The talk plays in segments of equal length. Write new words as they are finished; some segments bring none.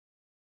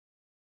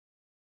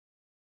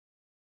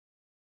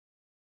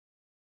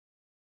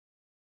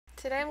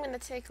Today I'm going to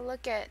take a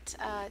look at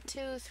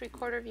two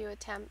 3/4 view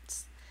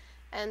attempts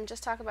and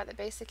just talk about the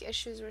basic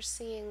issues we're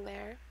seeing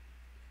there.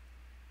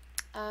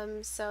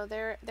 So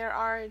there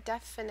are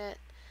definite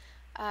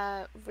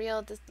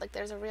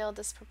there's a real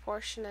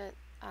disproportionate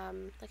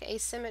like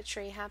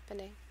asymmetry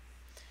happening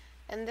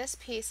in this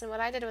piece. And what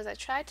I did was I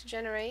tried to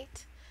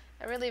generate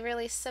a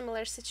really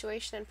similar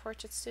situation in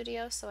Portrait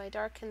Studio, so I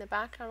darkened the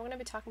background. We're going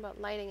to be talking about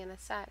lighting in a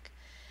sec.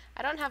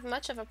 I don't have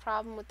much of a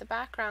problem with the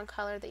background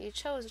color that you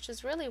chose, which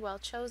is really well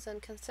chosen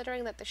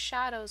considering that the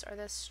shadows are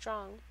this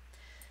strong.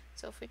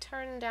 So if we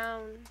turn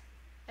down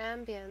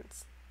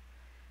ambience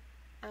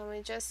and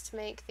we just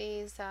make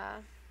these,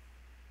 the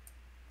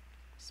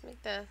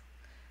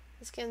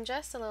skin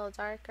just a little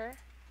darker,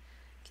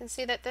 you can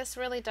see that this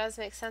really does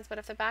make sense. But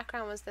if the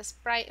background was this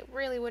bright, it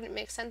really wouldn't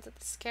make sense that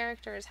this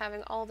character is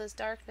having all this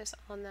darkness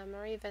on them,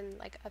 or even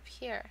like up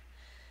here.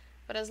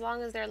 But as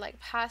long as they're like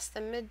past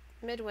the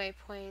midway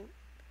point,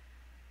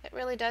 it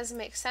really does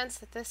make sense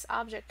that this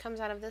object comes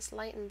out of this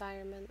light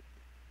environment,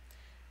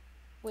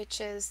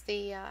 which is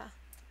the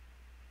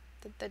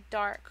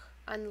dark,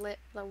 unlit,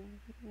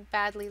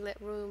 badly lit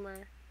room,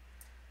 or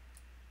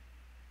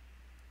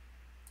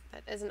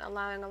that isn't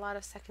allowing a lot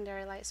of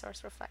secondary light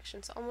source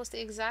reflection. So almost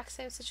the exact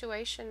same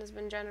situation has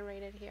been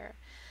generated here.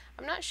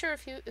 I'm not sure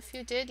if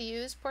you did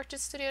use Portrait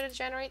Studio to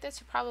generate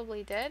this. You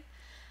probably did,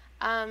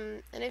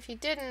 and if you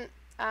didn't,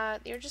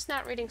 you're just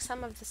not reading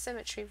some of the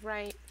symmetry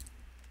right.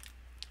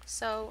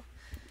 So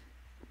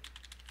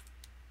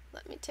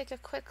let me take a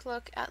quick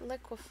look at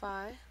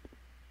Liquify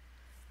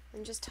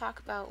and just talk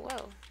about,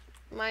 whoa,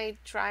 my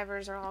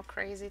drivers are all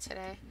crazy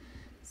today.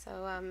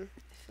 So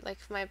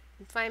if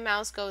my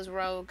mouse goes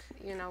rogue,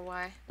 you know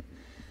why.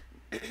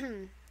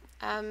 So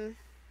I'm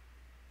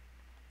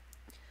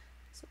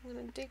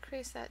going to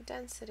decrease that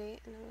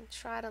density, and I'm going to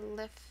try to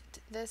lift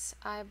this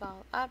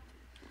eyeball up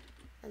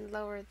and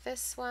lower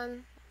this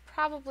one.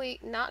 Probably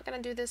not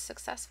going to do this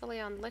successfully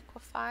on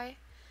Liquify.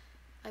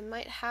 I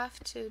might have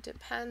to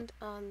depend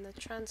on the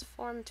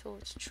transform tool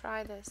to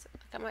try this.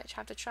 I might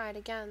have to try it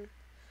again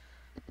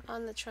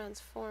on the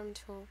transform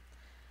tool.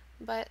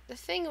 But the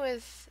thing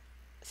with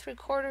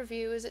 3/4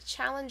 view is it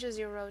challenges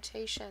your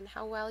rotation,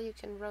 how well you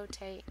can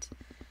rotate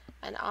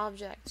an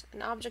object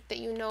that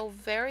you know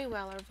very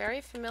well or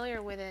very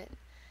familiar with it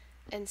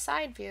in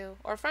side view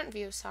or front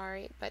view,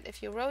 sorry, but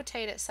if you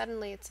rotate it,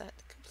 suddenly it's a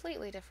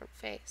completely different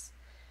face.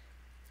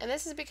 And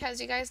this is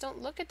because you guys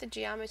don't look at the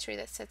geometry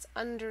that sits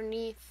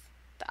underneath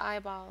the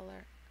eyeball,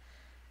 or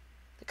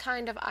the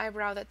kind of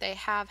eyebrow that they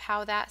have,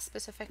 how that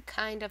specific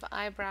kind of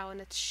eyebrow and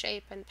its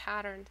shape and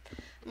pattern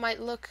might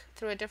look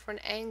through a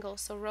different angle.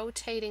 So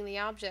rotating the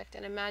object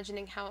and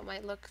imagining how it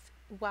might look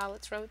while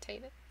it's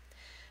rotated.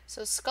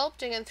 So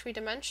sculpting in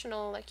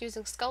 3-dimensional, like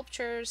using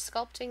sculptures,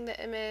 sculpting the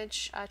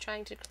image,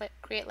 trying to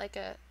create like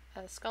a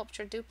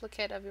sculpture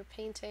duplicate of your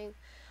painting,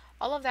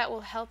 all of that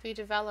will help you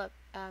develop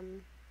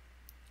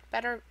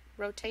better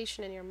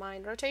rotation in your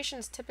mind. Rotation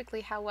is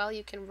typically how well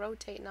you can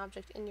rotate an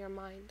object in your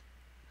mind.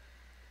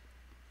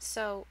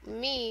 So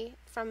me,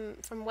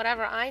 from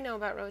whatever I know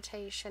about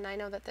rotation, I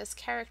know that this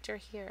character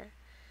here,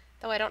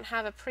 though I don't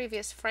have a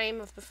previous frame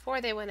of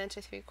before they went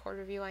into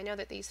 3/4 view, I know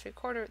that this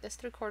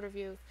 3/4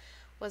 view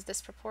was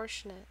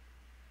disproportionate.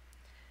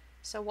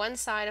 So one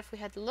side, if we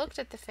had looked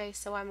at the face,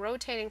 so I'm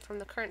rotating from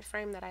the current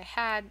frame that I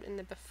had in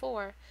the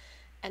before,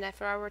 and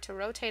if I were to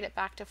rotate it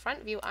back to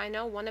front view, I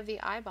know one of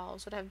the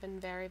eyeballs would have been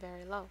very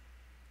low.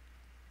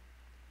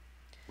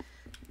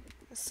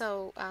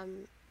 So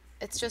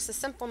it's just a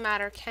simple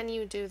matter, can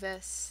you do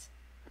this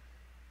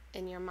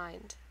in your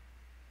mind?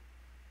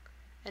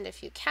 And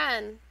if you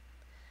can,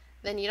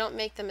 then you don't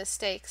make the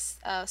mistakes.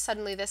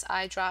 Suddenly this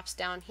eye drops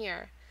down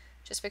here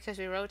just because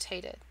we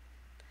rotate it.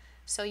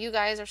 So you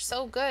guys are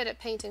so good at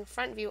painting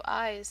front view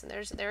eyes, and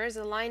there is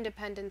a line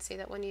dependency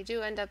that when you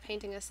do end up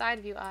painting a side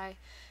view eye,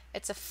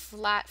 it's a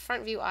flat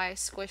front view eye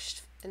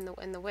squished in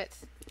the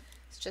width.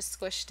 It's just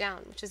squished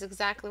down, which is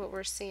exactly what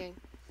we're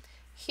seeing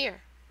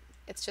here.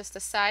 It's just a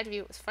side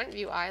view with front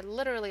view eye,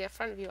 literally a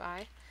front view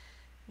eye,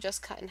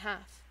 just cut in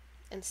half,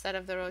 instead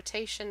of the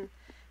rotation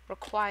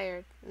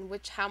required, in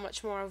which how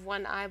much more of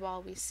one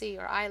eyeball we see,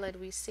 or eyelid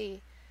we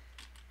see.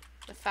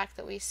 The fact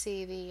that we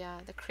see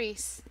the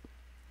crease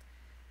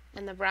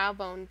and the brow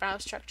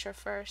structure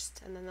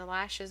first, and then the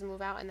lashes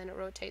move out, and then it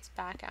rotates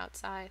back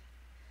outside,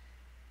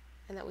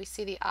 and that we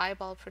see the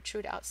eyeball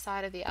protrude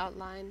outside of the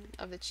outline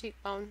of the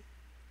cheekbone.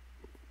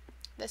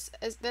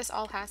 This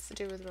all has to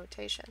do with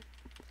rotation.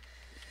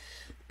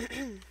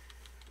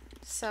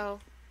 So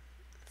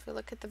if we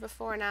look at the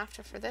before and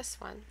after for this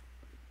one,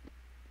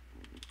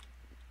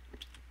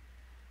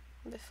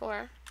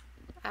 before,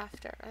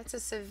 after, that's a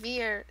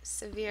severe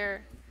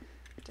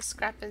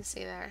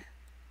discrepancy there.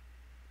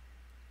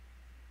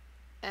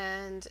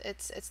 And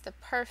it's the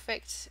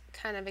perfect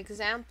kind of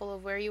example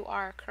of where you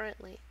are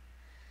currently.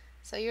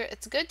 So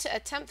it's good to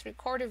attempt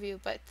 3/4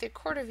 view, but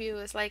 3/4 view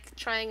is like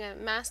trying a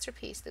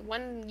masterpiece. The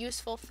one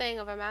useful thing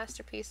of a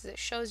masterpiece is it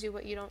shows you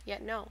what you don't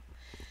yet know.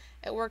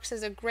 It works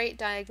as a great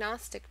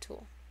diagnostic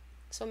tool.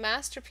 So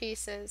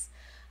masterpieces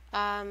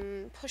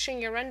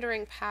pushing your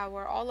rendering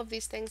power. All of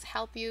these things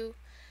help you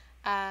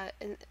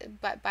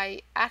but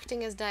by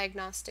acting as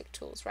diagnostic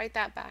tools. Write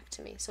that back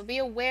to me. So be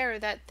aware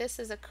that this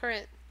is a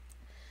current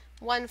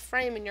one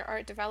frame in your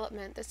art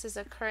development. This is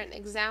a current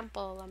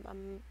example, a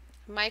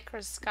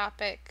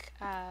microscopic,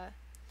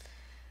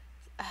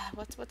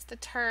 what's the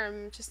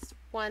term? Just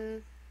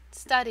one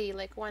study,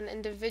 like one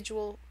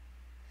individual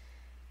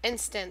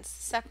instance,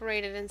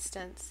 separated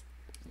instance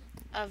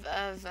of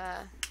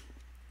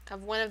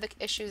one of the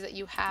issues that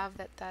you have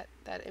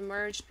that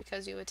emerged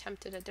because you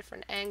attempted a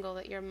different angle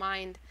that your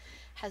mind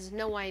has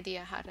no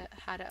idea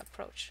how to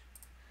approach.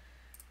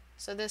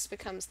 So this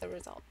becomes the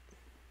result.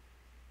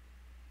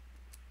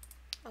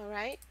 All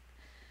right.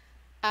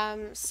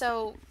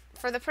 So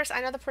for the person,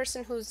 I know the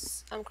person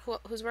whose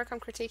work I'm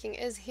critiquing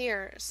is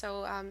here.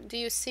 So do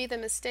you see the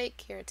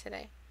mistake here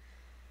today?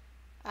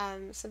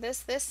 So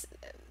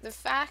the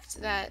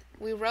fact that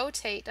we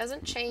rotate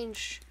doesn't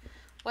change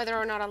whether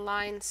or not a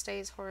line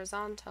stays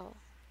horizontal.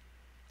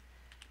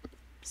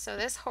 So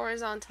this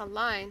horizontal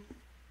line,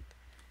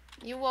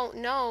 you won't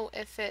know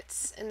if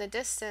it's in the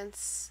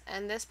distance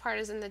and this part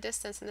is in the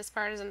distance and this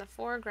part is in the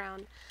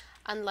foreground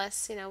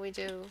unless, we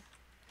do,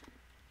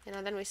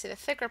 then we see the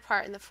thicker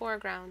part in the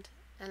foreground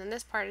and then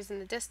this part is in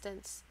the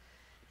distance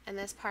and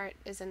this part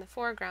is in the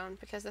foreground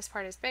because this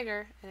part is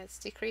bigger and it's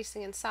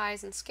decreasing in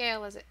size and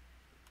scale as it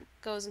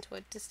goes into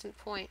a distant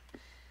point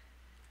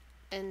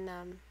in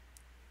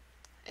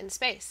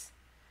space.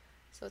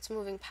 So it's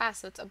moving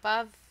past, so it's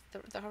above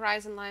the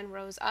horizon line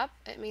rose up.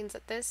 It means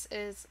that this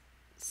is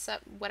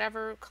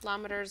whatever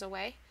kilometers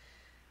away,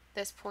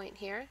 this point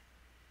here,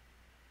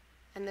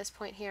 and this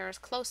point here is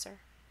closer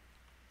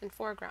in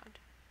foreground.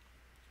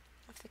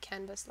 If the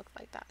canvas looked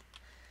like that.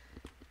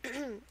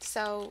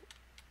 So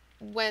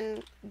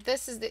when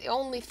this is the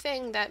only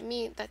thing that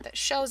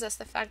shows us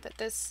the fact that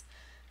this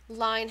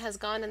line has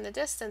gone in the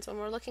distance, when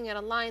we're looking at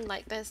a line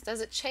like this,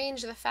 does it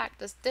change the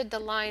fact did the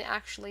line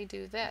actually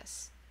do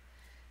this?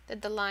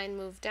 Did the line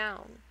move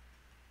down?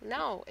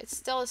 No, it's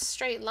still a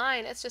straight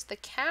line. It's just the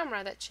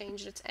camera that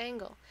changed its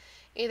angle.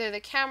 Either the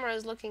camera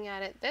is looking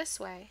at it this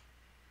way,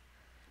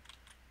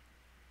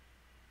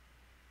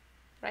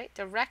 right,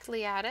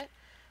 directly at it,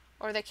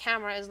 or the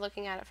camera is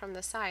looking at it from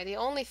the side. The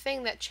only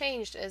thing that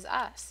changed is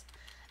us.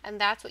 And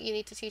that's what you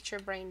need to teach your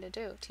brain to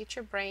do. Teach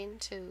your brain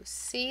to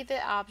see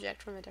the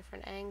object from a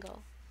different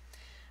angle.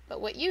 But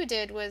what you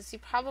did was you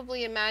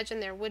probably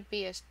imagined there would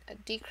be a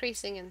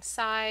decreasing in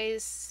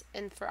size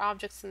and for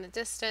objects in the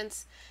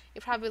distance.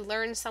 You probably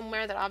learned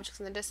somewhere that objects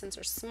in the distance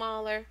are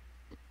smaller.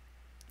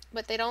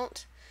 But they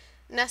don't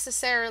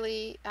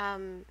necessarily,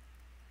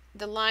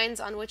 the lines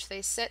on which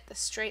they sit, the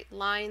straight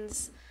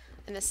lines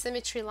and the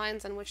symmetry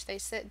lines on which they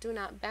sit do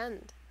not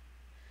bend.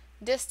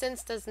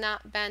 Distance does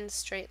not bend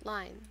straight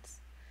lines.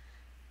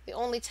 The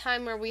only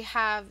time where we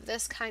have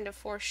this kind of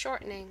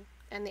foreshortening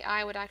and the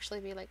eye would actually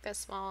be like this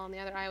small and the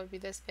other eye would be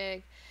this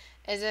big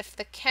is if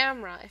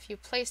you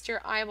placed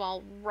your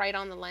eyeball right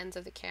on the lens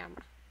of the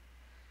camera.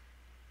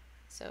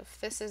 So if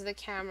this is the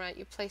camera,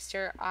 you placed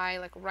your eye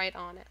like right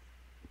on it.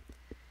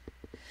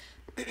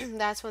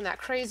 That's when that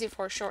crazy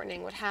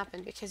foreshortening would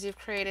happen because you've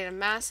created a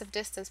massive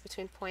distance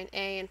between point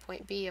A and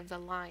point B of the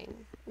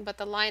line. But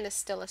the line is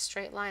still a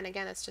straight line.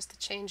 Again, it's just a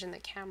change in the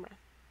camera.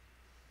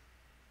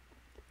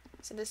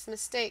 So this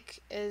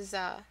mistake is,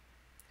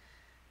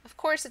 of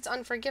course, it's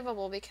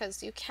unforgivable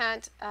because you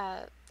can't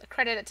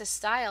credit it to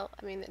style.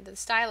 I mean, the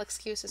style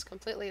excuse is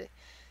completely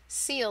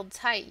sealed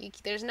tight.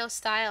 There's no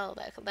style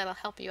that'll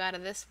help you out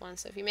of this one.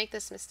 So if you make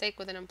this mistake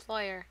with an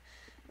employer,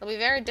 it'll be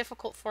very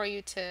difficult for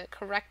you to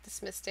correct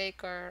this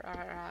mistake or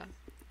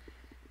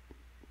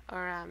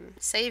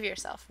save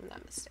yourself from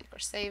that mistake or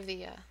save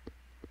the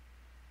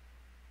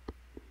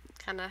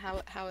kind of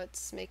how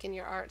it's making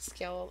your art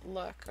skill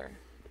look.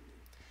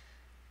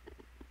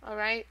 All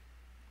right.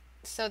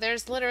 So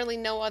there's literally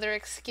no other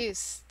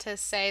excuse to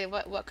say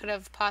what could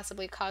have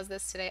possibly caused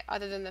this today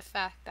other than the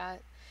fact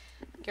that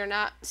you're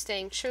not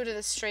staying true to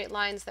the straight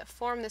lines that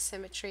form the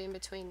symmetry in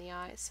between the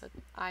eyes. So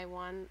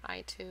I1,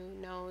 I2,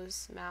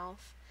 nose,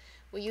 mouth.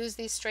 We use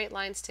these straight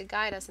lines to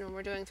guide us, and when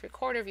we're doing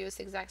three-quarter view, it's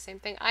the exact same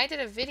thing. I did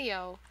a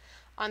video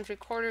on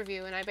three-quarter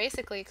view, and I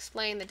basically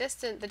explained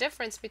the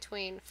difference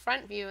between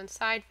front view and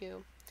side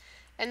view.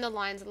 And the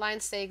lines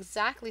stay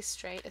exactly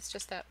straight. It's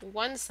just that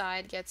one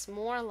side gets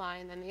more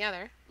line than the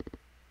other.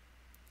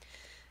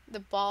 The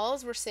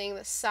balls, we're seeing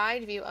the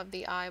side view of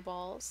the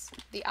eyeballs.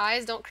 The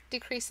eyes don't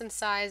decrease in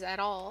size at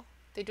all.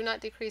 They do not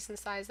decrease in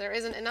size. There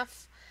isn't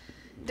enough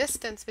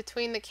distance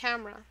between the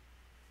camera,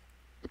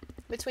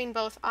 between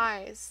both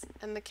eyes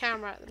and the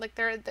camera. Like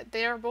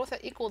they are both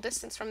at equal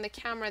distance from the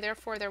camera,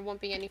 therefore there won't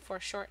be any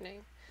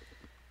foreshortening.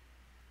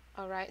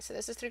 Alright, so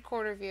this is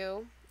three-quarter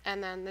view.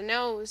 And then the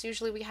nose,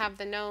 usually we have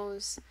the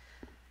nose,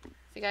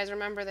 if you guys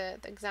remember the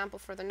example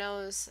for the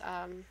nose,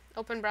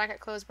 open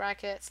bracket, close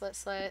bracket, slit,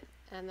 slit,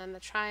 and then the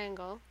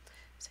triangle.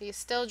 So you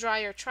still draw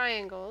your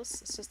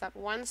triangles, it's just that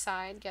one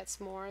side gets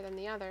more than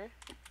the other.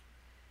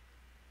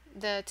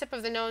 The tip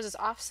of the nose is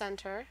off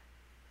center,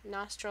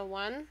 nostril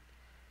 1,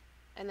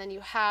 and then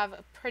you have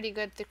a pretty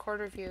good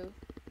 3/4 view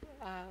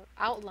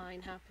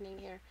outline happening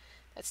here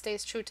that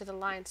stays true to the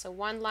line. So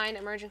one line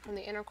emerging from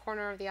the inner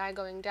corner of the eye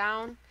going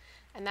down,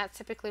 and that's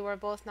typically where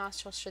both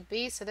nostrils should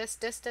be. So this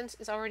distance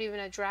is already been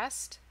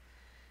addressed,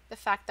 the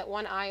fact that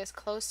one eye is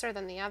closer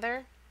than the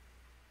other,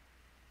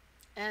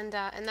 and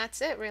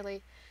that's it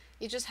really.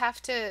 You just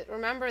have to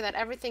remember that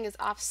everything is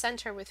off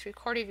center with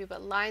 3/4 view,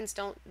 but lines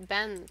don't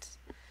bend.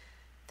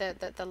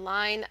 The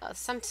line,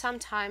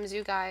 sometimes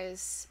you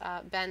guys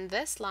bend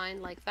this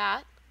line like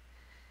that,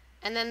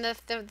 and then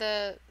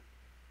the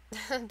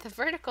the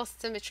vertical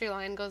symmetry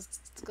line goes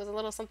a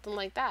little something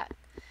like that.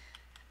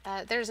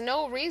 There's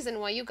no reason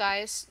why you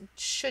guys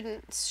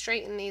shouldn't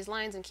straighten these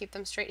lines and keep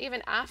them straight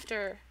even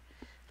after,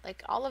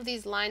 like, all of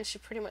these lines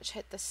should pretty much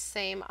hit the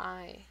same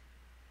eye,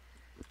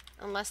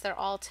 unless they're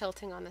all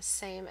tilting on the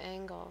same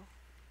angle.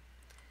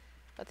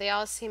 But they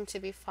all seem to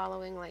be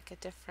following like a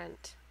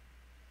different,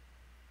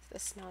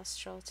 this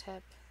nostril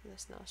tip, and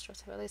this nostril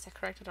tip. At least I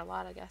corrected a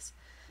lot, I guess.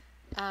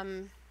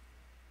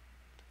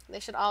 They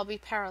should all be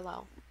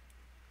parallel.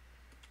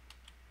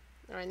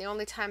 Alright, the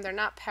only time they're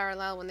not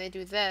parallel when they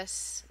do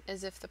this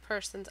is if the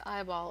person's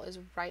eyeball is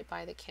right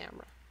by the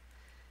camera.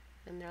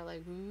 And they're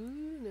like,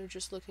 ooh, they're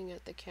just looking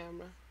at the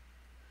camera.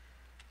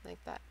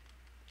 Like that.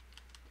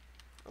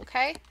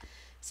 Okay?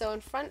 So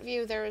in front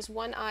view, there is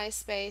one eye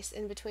space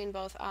in between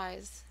both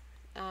eyes.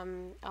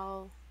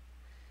 Will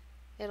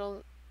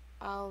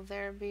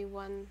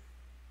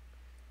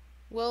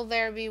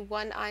there be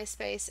one eye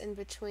space in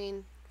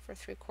between for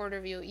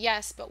 3/4 view?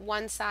 Yes, but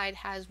one side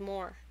has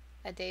more,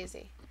 a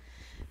daisy.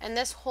 And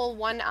this whole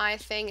one eye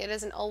thing, it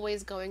isn't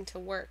always going to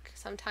work.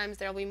 Sometimes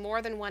there will be more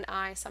than one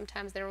eye,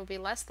 sometimes there will be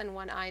less than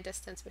one eye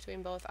distance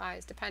between both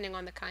eyes, depending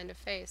on the kind of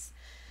face.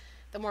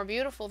 The more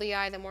beautiful the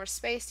eye, the more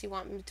space you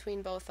want in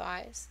between both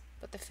eyes.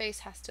 But the face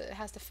has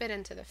to fit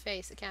into the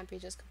face. It can't be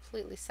just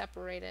completely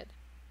separated.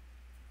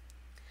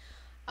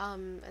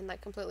 And like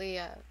completely,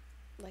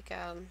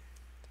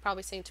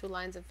 probably seeing two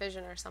lines of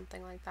vision or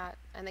something like that.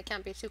 And they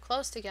can't be too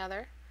close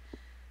together,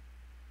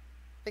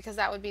 because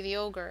that would be the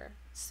ogre.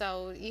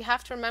 So you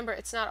have to remember,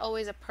 it's not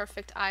always a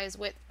perfect eye's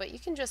width, but you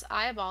can just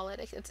eyeball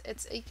it.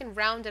 You can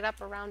round it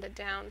up or round it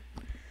down,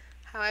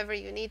 however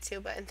you need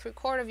to. But in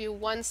 3/4 view,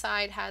 one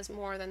side has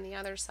more than the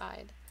other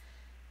side.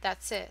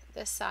 That's it.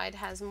 This side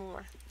has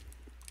more.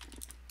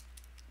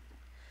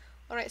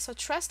 Alright, so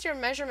trust your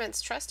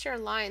measurements, trust your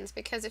lines,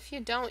 because if you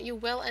don't, you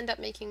will end up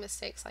making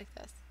mistakes like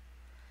this.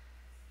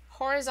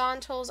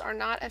 Horizontals are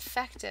not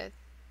affected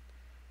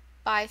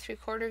by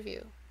 3/4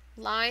 view.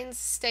 Lines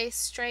stay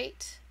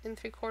straight in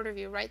 3/4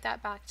 view. Write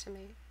that back to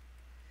me.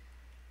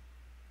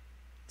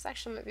 This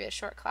actually might be a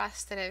short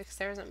class today because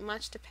there isn't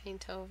much to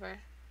paint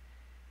over.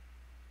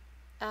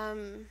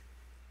 Wonder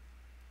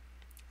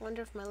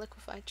if my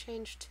liquify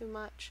changed too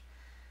much.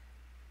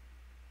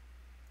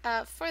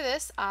 For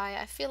this eye,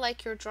 I feel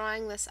like you're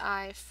drawing this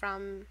eye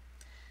from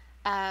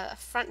a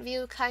front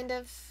view kind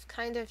of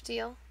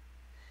deal.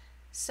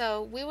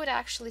 So we would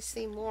actually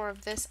see more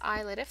of this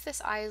eyelid. If this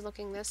eye is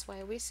looking this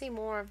way, we see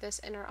more of this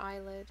inner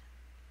eyelid.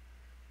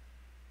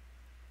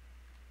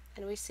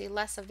 And we see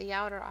less of the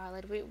outer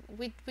eyelid.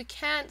 We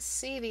can't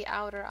see the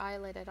outer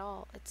eyelid at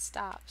all. It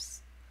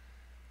stops.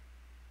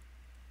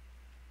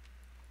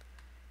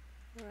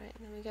 Alright,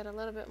 then we get a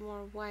little bit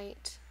more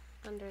white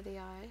under the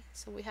eye.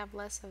 So we have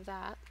less of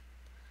that.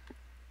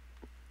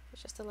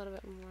 Just a little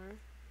bit more.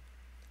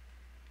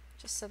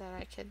 Just so that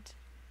I could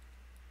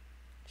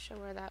show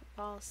where that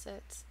ball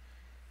sits.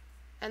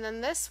 And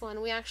then this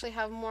one, we actually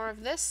have more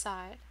of this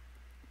side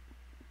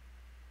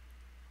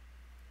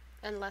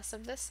and less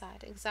of this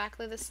side.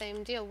 Exactly the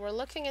same deal. We're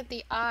looking at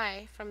the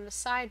eye from the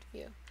side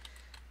view.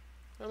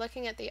 We're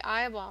looking at the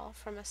eyeball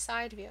from a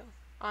side view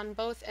on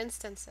both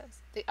instances.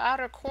 The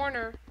outer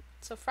corner,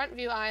 so front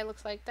view eye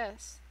looks like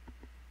this.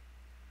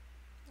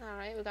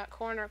 Alright, we got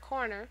corner,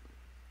 corner.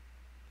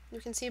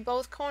 You can see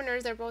both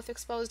corners, they're both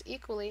exposed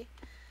equally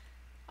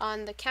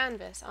on the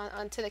canvas,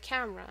 onto the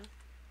camera.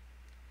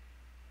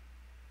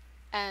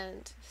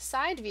 And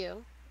side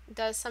view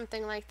does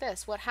something like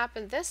this. What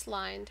happened, this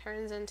line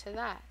turns into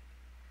that.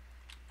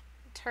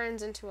 It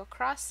turns into a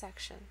cross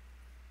section.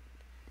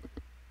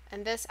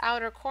 And this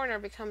outer corner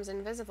becomes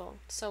invisible.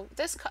 So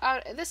this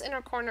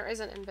inner corner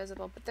isn't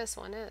invisible, but this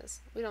one is.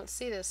 We don't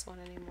see this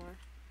one anymore.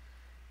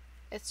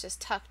 It's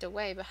just tucked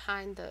away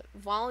behind the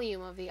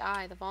volume of the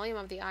eye. The volume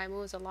of the eye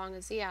moves along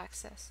a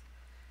z-axis,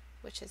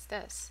 which is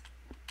this.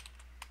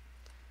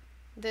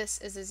 This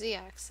is a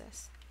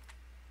z-axis.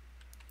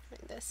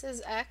 This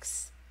is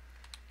x.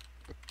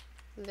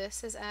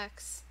 This is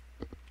x.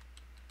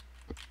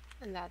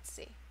 And that's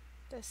z.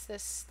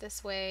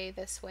 This way,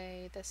 this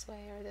way, this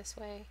way, or this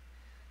way.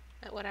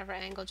 At whatever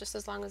angle, just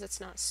as long as it's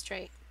not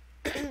straight.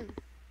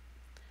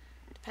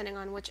 Depending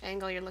on which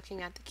angle you're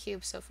looking at the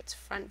cube. So if it's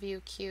front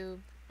view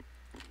cube,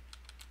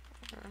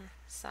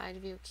 side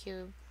view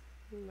cube,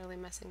 I'm really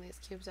messing these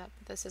cubes up.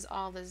 But this is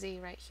all the z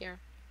right here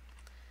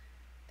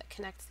that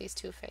connects these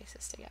two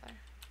faces together.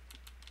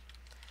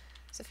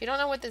 So if you don't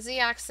know what the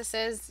z-axis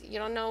is, you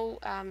don't know,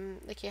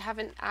 like you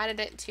haven't added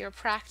it to your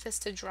practice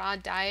to draw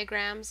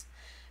diagrams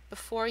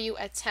before you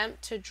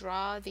attempt to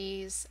draw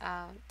these,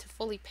 to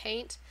fully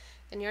paint,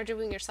 then you're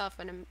doing yourself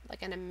an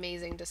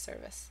amazing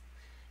disservice.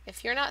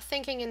 If you're not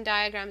thinking in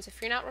diagrams,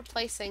 if you're not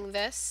replacing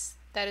this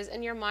that is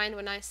in your mind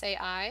when I say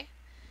I,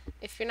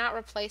 if you're not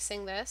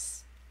replacing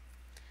this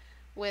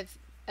with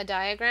a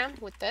diagram,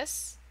 with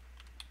this,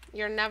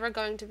 you're never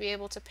going to be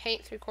able to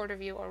paint 3/4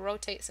 view or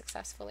rotate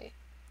successfully,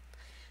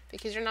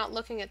 because you're not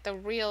looking at the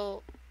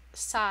real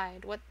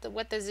side, what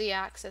the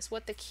z-axis,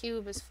 what the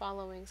cube is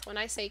following. So when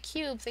I say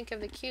cube, think of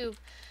the cube,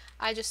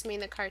 I just mean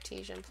the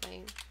Cartesian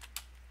plane,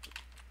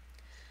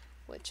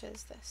 which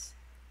is this,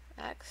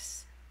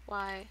 x,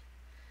 y,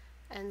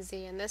 and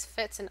z. And this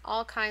fits in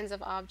all kinds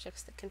of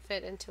objects that can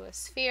fit into a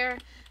sphere.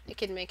 It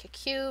could make a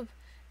cube,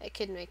 it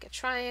could make a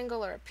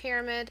triangle or a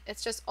pyramid.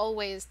 It's just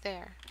always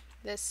there.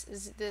 This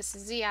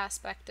z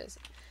aspect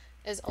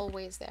is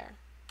always there.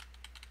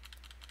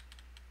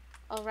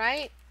 All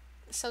right,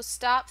 so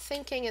stop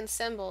thinking in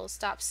symbols,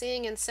 stop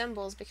seeing in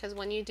symbols, because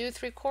when you do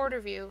 3/4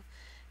 view,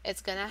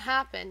 it's going to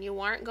happen. You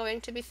aren't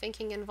going to be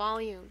thinking in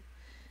volume.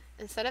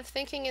 Instead of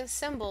thinking in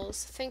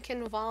symbols, think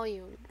in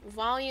volume.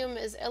 Volume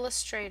is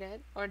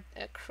illustrated or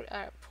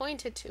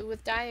pointed to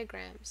with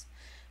diagrams.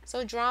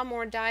 So draw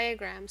more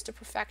diagrams to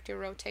perfect your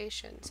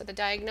rotation. So the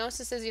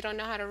diagnosis is you don't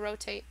know how to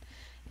rotate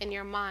in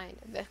your mind.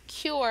 The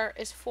cure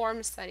is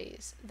form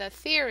studies. The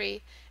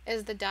theory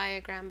is the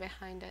diagram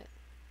behind it.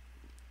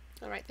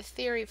 All right, the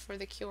theory for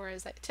the cure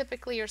is that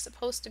typically you're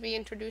supposed to be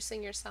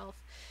introducing yourself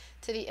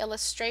to the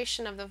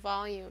illustration of the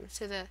volume,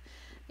 to the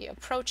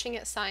approaching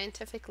it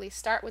scientifically.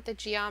 Start with the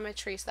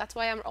geometry. So that's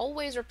why I'm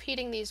always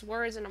repeating these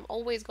words, and I'm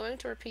always going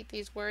to repeat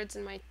these words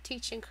in my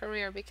teaching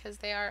career, because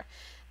they are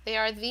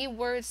the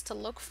words to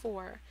look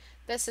for.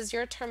 This is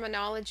your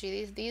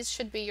terminology. These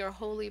should be your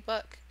holy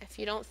book. If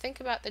you don't think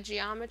about the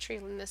geometry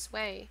in this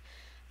way,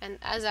 and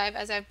as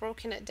I've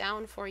broken it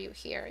down for you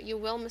here, you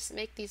will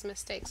make these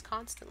mistakes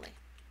constantly.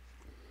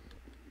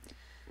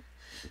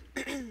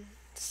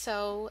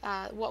 So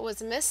what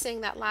was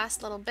missing, that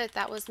last little bit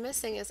that was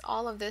missing, is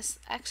all of this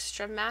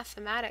extra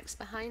mathematics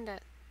behind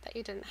it that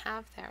you didn't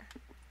have there.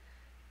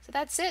 So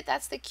that's it.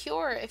 That's the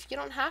cure. If you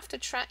don't have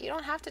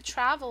to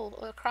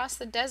travel across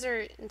the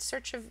desert in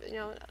search of,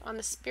 on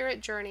the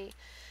spirit journey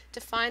to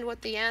find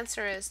what the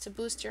answer is to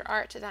boost your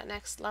art to that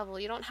next level.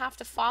 You don't have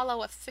to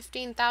follow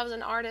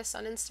 15,000 artists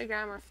on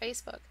Instagram or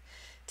Facebook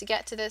to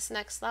get to this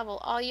next level.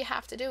 All you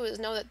have to do is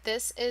know that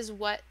this is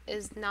what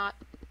is not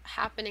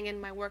happening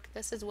in my work.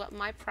 This is what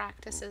my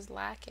practice is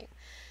lacking.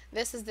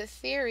 This is the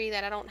theory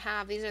that I don't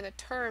have. These are the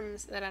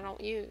terms that I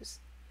don't use.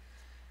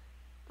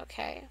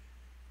 Okay.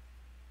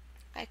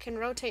 I can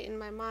rotate in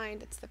my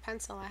mind. It's the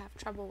pencil I have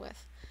trouble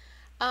with.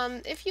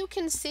 If you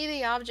can see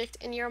the object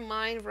in your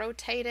mind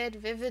rotated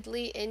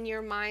vividly in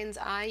your mind's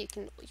eye,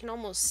 you can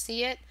almost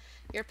see it,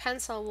 your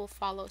pencil will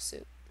follow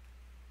suit.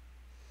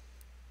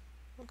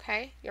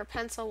 Okay? Your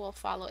pencil will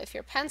follow. If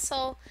your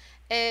pencil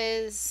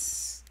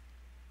is,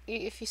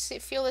 if you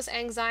feel this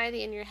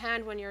anxiety in your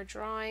hand when you're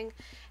drawing,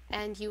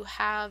 and you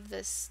have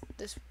this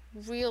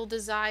real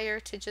desire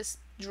to just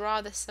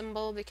draw the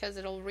symbol because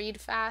it'll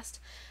read fast,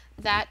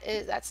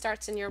 that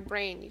starts in your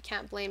brain. You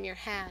can't blame your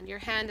hand. Your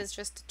hand is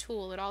just a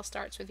tool. It all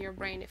starts with your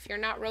brain. If you're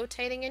not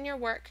rotating in your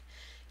work,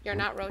 you're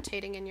not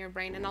rotating in your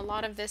brain. And a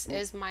lot of this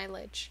is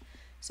mileage.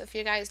 So if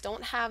you guys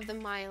don't have the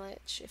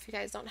mileage, if you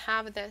guys don't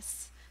have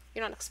this,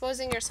 you're not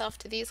exposing yourself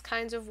to these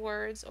kinds of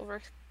words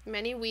over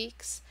many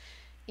weeks,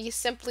 you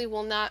simply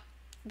will not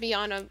be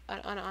on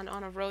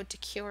a road to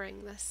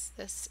curing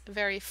this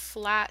very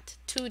flat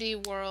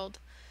 2D world,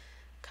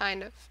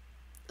 kind of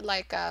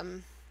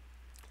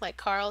like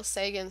Carl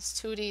Sagan's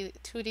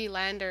 2D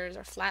landers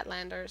or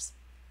flatlanders.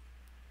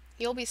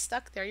 You'll be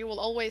stuck there. You will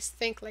always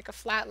think like a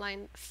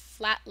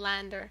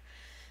flatlander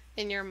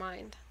in your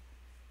mind.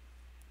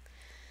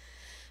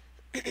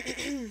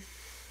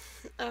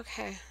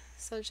 Okay,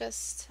 so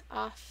just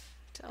off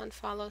to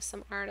unfollow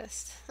some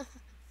artists.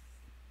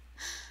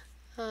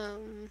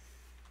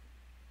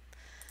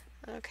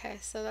 Okay,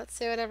 so let's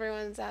see what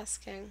everyone's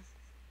asking.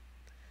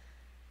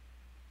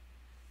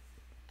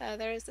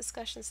 There is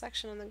discussion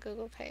section on the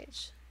Google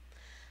page.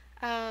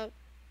 But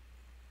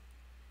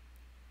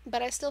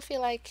I still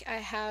feel like I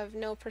have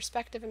no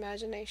perspective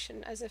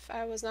imagination, as if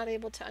I was not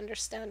able to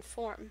understand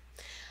form.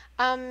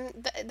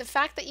 The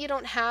fact that you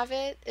don't have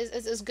it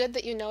is good,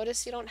 that you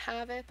notice you don't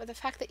have it, but the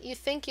fact that you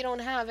think you don't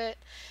have it,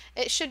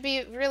 it should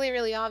be really,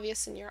 really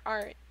obvious in your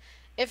art.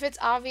 If it's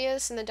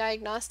obvious and the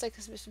diagnostic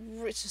is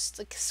just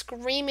like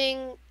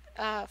screaming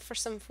for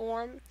some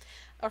form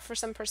or for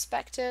some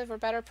perspective or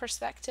better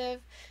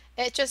perspective,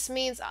 it just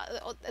means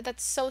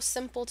that's so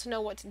simple to know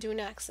what to do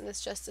next, and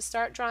it's just to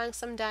start drawing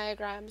some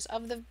diagrams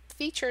of the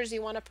features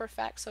you want to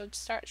perfect. So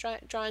start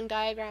drawing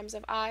diagrams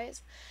of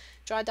eyes,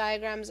 draw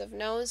diagrams of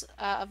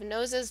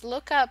noses,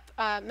 look up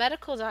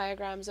medical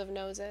diagrams of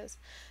noses.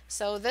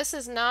 So this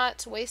is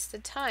not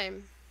wasted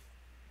time,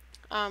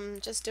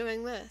 just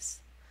doing this.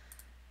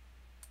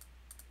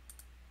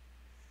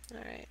 All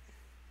right.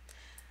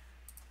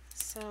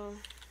 So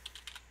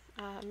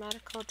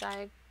medical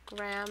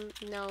diagram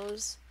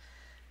nose.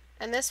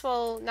 And this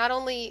will not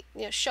only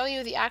show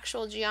you the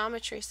actual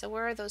geometry, so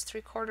where are those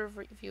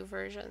 3/4 view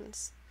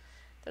versions?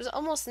 There's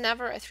almost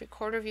never a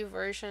 3/4 view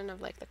version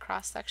of like the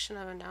cross section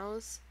of a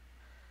nose.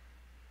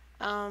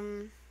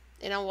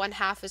 One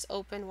half is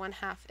open, one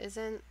half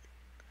isn't.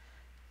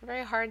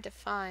 Very hard to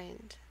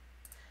find.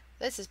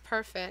 This is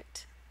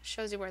perfect.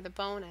 Shows you where the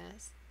bone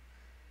is.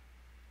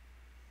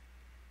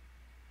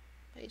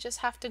 But you just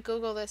have to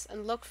Google this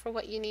and look for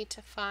what you need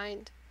to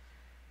find.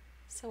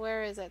 So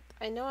where is it?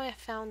 I know I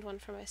found one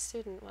for my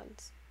student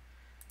once.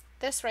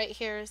 This right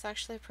here is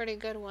actually a pretty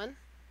good one.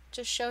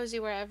 Just shows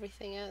you where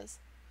everything is.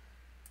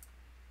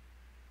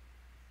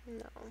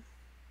 No.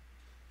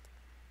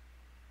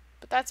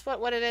 But that's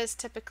what it is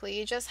typically.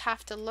 You just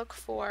have to look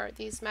for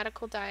these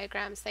medical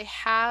diagrams. They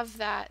have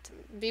that.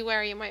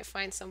 Beware, you might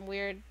find some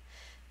weird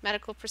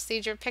medical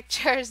procedure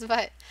pictures,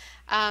 but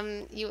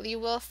you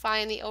will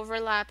find the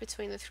overlap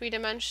between the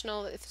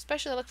three-dimensional,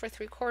 especially look for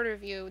 3/4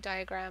 view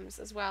diagrams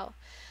as well.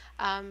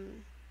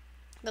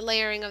 The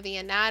layering of the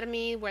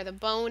anatomy, where the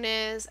bone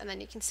is, and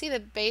then you can see the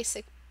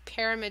basic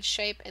pyramid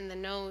shape in the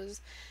nose.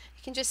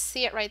 You can just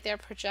see it right there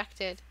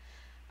projected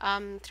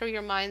through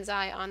your mind's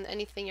eye on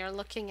anything you're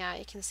looking at.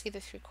 You can see the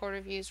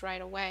 3/4 views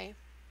right away.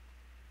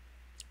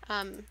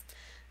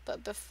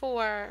 But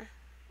before,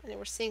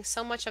 we're seeing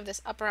so much of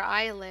this upper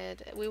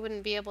eyelid, we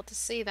wouldn't be able to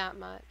see that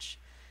much.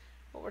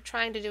 What we're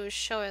trying to do is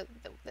show it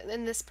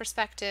in this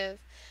perspective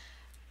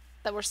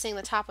that we're seeing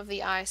the top of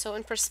the eye. So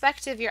in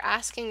perspective, you're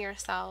asking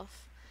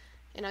yourself,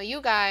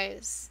 you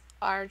guys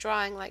are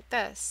drawing like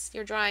this.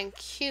 You're drawing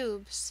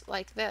cubes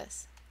like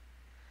this.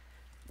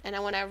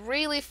 And when I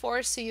really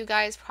force you, you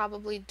guys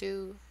probably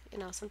do,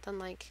 something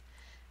like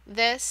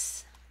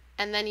this,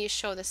 and then you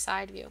show the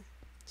side view.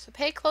 So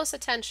pay close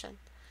attention,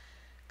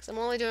 because I'm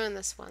only doing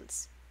this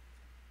once.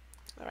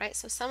 Alright,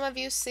 so some of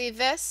you see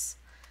this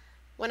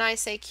when I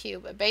say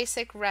cube, a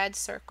basic red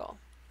circle.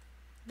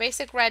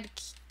 Basic red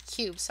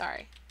cube,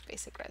 sorry.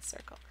 Basic red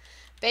circle.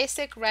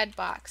 Basic red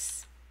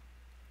box.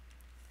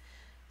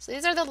 So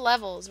these are the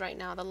levels right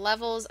now, the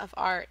levels of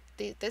art.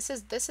 This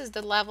is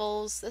the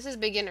levels. This is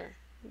beginner.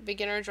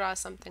 Beginner draws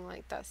something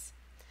like this.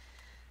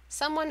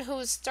 Someone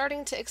who's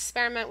starting to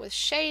experiment with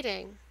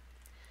shading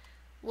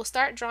will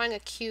start drawing a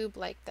cube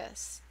like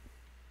this.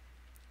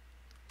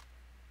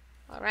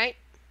 Alright?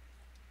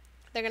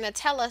 They're going to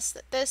tell us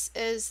that this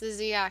is the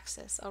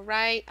z-axis.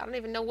 Alright? I don't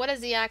even know what a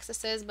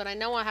z-axis is, but I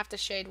know I have to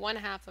shade one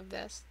half of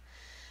this.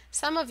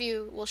 Some of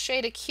you will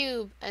shade a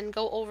cube and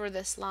go over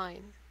this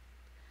line.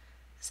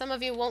 Some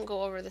of you won't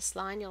go over this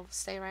line. You'll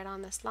stay right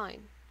on this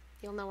line.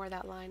 You'll know where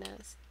that line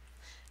is.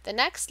 The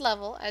next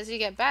level, as you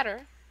get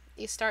better,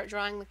 you start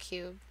drawing the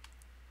cube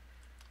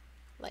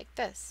like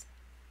this.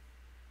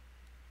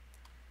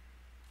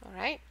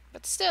 Alright?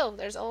 But still,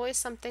 there's always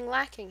something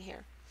lacking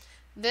here.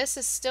 This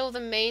is still the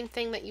main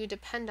thing that you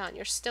depend on.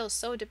 You're still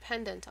so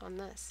dependent on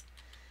this.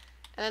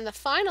 And then the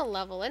final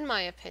level, in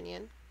my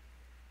opinion,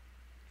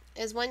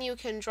 is when you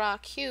can draw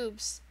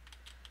cubes,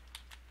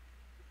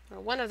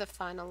 or one of the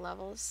final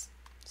levels.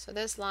 So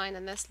this line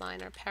and this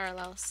line are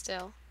parallel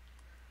still,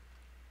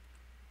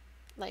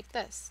 like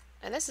this.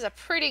 And this is a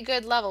pretty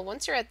good level.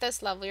 Once you're at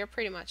this level, you're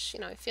pretty much,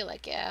 I feel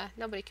like, yeah,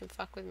 nobody can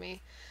fuck with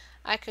me.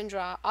 I can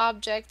draw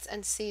objects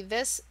and see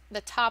this, the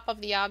top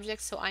of the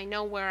object, so I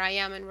know where I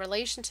am in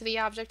relation to the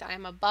object. I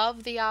am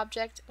above the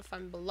object. If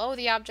I'm below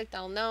the object,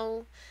 I'll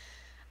know.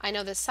 I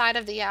know the side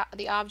of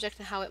the object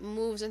and how it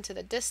moves into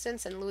the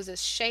distance and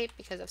loses shape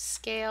because of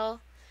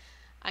scale.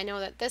 I know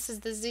that this is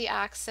the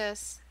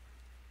z-axis.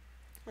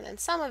 And then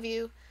some of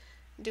you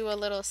do a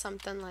little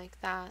something like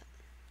that.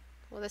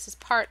 Well, this is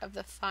part of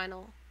the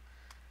final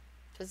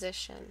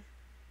position.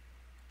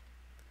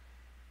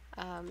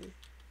 No,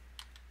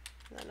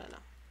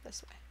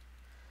 this way.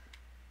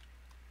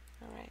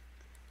 Alright.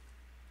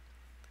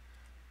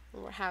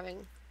 We're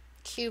having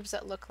cubes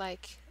that look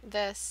like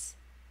this.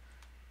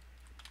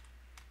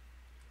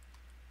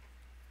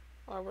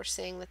 Or we're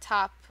seeing the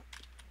top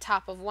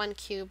of one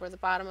cube or the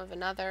bottom of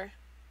another.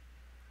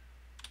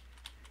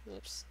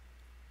 Oops.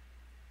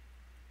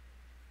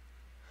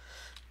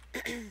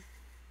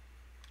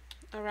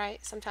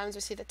 Alright, sometimes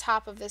we see the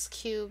top of this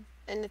cube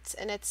and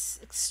it's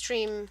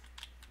extreme,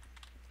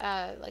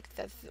 like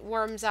the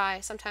worm's eye.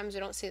 Sometimes we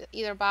don't see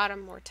either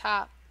bottom or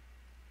top.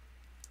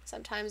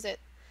 Sometimes it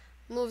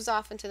moves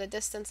off into the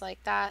distance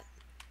like that.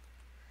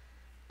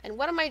 And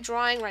what am I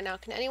drawing right now?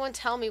 Can anyone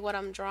tell me what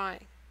I'm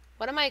drawing?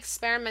 What am I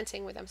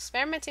experimenting with? I'm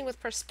experimenting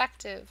with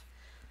perspective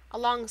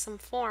along some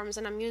forms,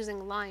 and I'm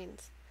using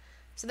lines.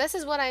 So this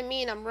is what I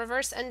mean. I'm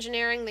reverse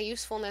engineering the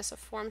usefulness of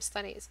form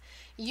studies.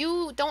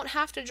 You don't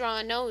have to draw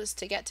a nose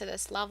to get to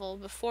this level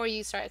before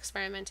you start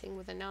experimenting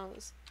with a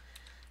nose.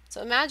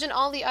 So imagine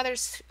all the other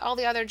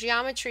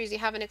geometries you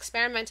haven't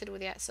experimented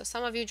with yet. So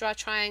some of you draw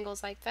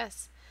triangles like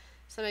this.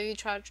 Some of you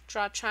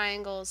draw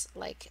triangles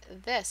like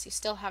this. You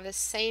still have the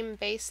same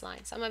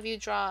baseline. Some of you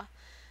draw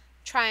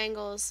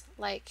triangles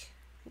like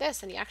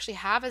this, and you actually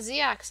have a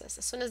z-axis.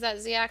 As soon as that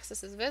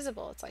z-axis is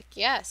visible, it's like,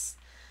 yes,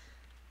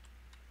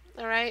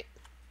 All right.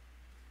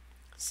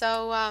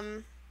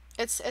 So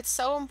it's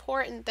so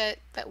important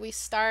that we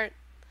start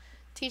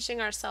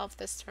teaching ourselves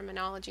this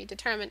terminology.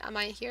 Determine, am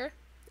I here?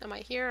 Am I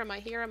here? Am I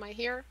here? Am I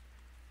here?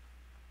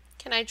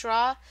 Can I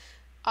draw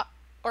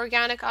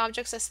organic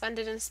objects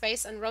suspended in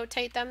space and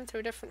rotate them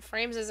through different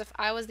frames as if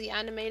I was the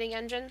animating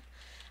engine?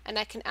 And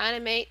I can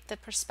animate the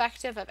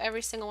perspective of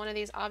every single one of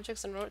these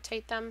objects and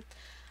rotate them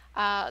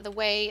the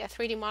way a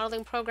 3D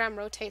modeling program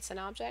rotates an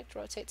object,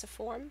 rotates a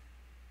form.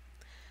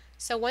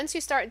 So once you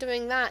start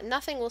doing that,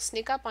 nothing will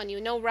sneak up on you.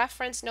 No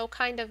reference, no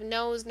kind of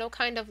nose, no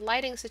kind of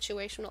lighting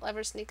situation will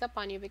ever sneak up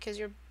on you, because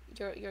your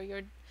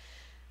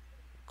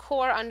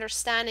core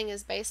understanding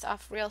is based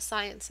off real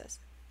sciences.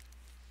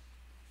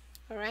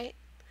 All right.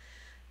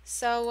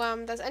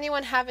 So does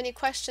anyone have any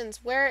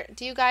questions? Where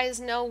do you guys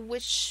know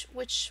which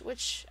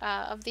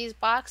of these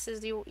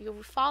boxes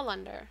you fall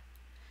under?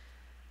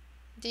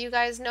 Do you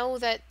guys know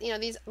that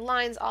these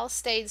lines all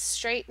stayed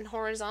straight and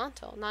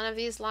horizontal? None of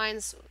these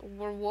lines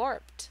were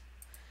warped.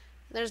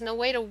 There's no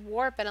way to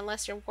warp it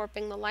unless you're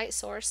warping the light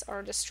source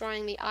or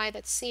destroying the eye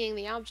that's seeing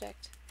the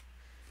object.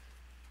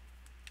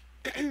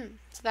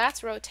 So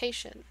that's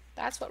rotation.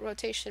 That's what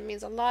rotation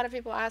means. A lot of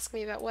people ask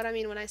me about what I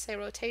mean when I say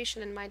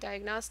rotation in my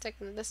diagnostic,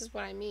 and this is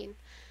what I mean.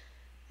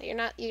 That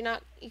you're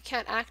not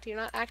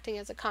acting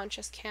as a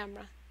conscious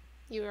camera.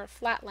 You are a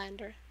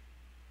flatlander.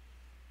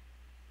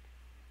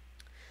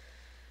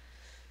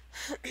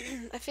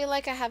 I feel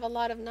like I have a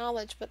lot of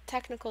knowledge, but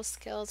technical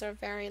skills are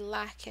very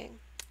lacking.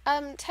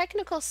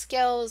 Technical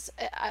skills.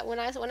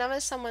 Whenever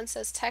someone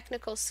says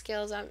technical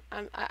skills,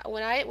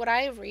 what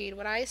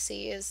I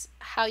see is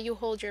how you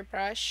hold your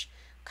brush,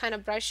 kind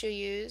of brush you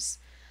use.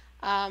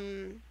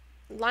 Line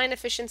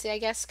efficiency, I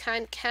guess,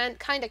 can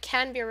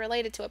be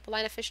related to it, but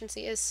line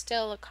efficiency is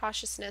still a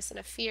cautiousness and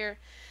a fear,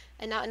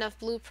 and not enough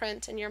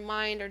blueprint in your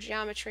mind or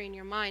geometry in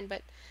your mind.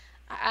 But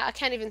I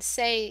can't even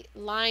say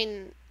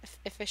line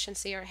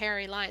efficiency or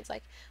hairy lines.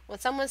 Like when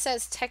someone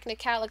says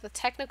technical, like the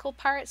technical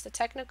parts, the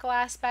technical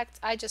aspects,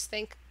 I just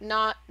think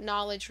not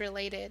knowledge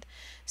related.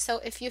 So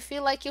if you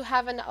feel like you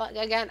haven't,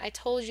 again, I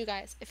told you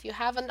guys, if you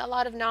haven't a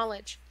lot of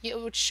knowledge, it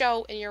would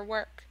show in your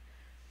work.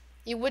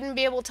 You wouldn't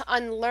be able to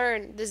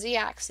unlearn the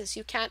z-axis.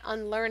 You can't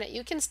unlearn it.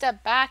 You can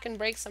step back and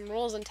break some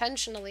rules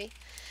intentionally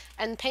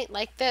and paint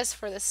like this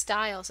for the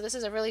style. So this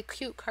is a really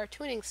cute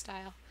cartooning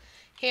style.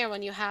 Here,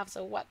 when you have,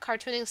 so what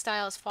cartooning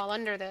styles fall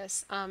under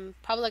this?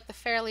 Probably like the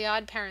Fairly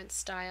Odd Parents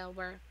style,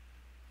 where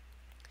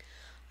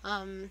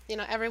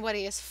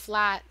everybody is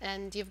flat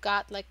and you've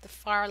got like the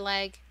far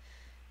leg,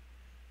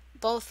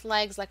 both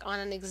legs like on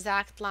an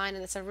exact line,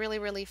 and it's a really,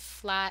 really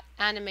flat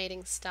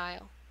animating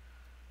style.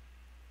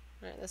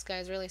 Right, this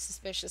guy's really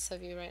suspicious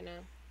of you right now.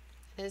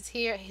 His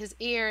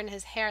ear and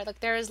his hair, like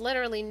there is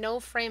literally no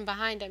frame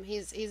behind him.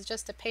 He's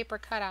just a paper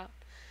cutout.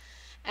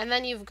 And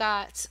then you've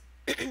got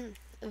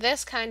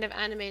this kind of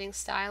animating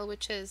style,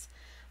 which is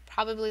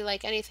probably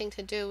like anything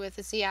to do with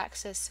the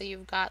z-axis. So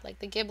you've got like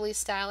the Ghibli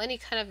style, any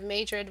kind of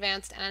major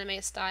advanced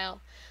anime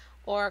style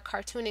or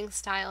cartooning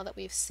style that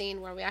we've seen,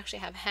 where we actually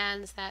have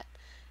hands that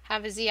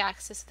have a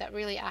z-axis that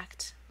really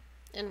act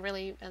and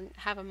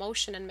have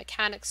emotion and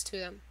mechanics to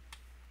them.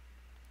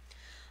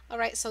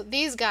 Alright, so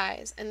these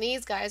guys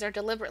are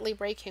deliberately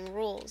breaking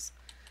rules.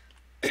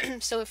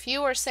 So if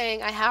you are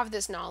saying, I have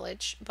this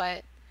knowledge,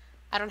 but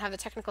I don't have the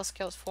technical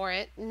skills for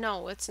it,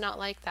 no, it's not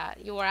like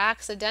that. You are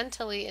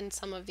accidentally in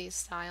some of these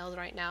styles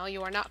right now.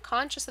 You are not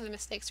conscious of the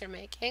mistakes you're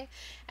making,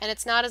 and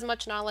it's not as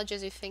much knowledge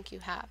as you think you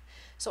have.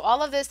 So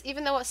all of this,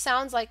 even though it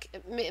sounds like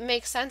it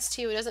makes sense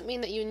to you, it doesn't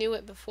mean that you knew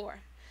it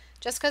before.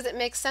 Just because it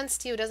makes sense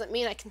to you doesn't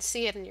mean I can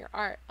see it in your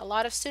art. A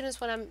lot of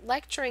students, when I'm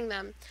lecturing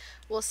them,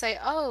 will say,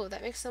 oh,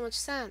 that makes so much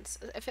sense.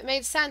 If it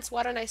made sense,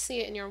 why don't I see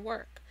it in your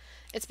work?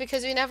 It's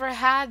because you never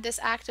had this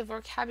active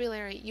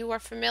vocabulary. You are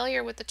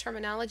familiar with the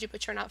terminology,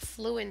 but you're not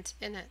fluent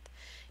in it.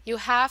 You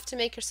have to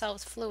make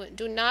yourselves fluent.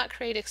 Do not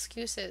create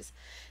excuses.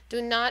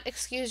 Do not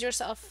excuse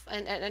yourself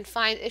and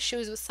find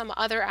issues with some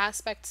other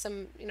aspect,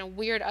 some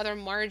weird other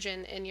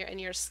margin in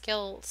your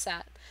skill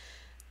set.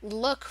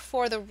 Look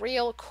for the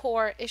real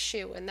core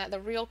issue, and that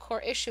the real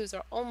core issues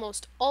are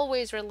almost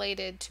always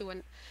related to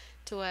an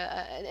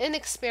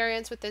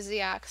inexperience with the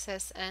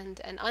z-axis and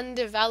an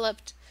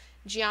undeveloped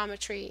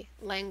geometry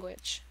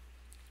language.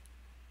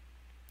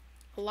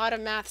 A lot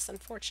of maths,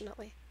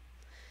 unfortunately.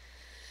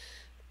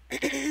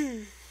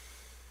 Does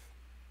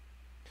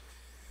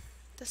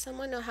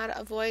someone know how to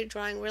avoid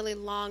drawing really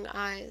long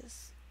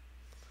eyes?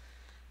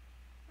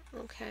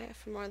 Okay,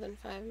 for more than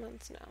 5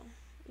 months now.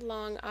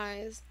 Long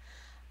eyes.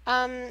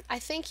 I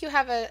think you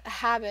have a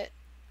habit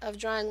of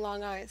drawing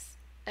long eyes,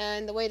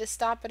 and the way to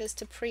stop it is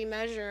to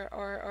pre-measure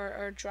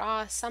or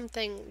draw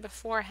something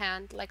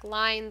beforehand, like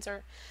lines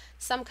or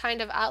some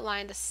kind of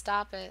outline to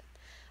stop it.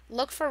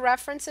 Look for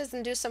references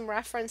and do some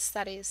reference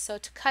studies. So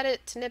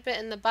to nip it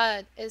in the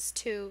bud is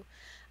to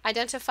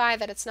identify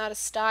that it's not a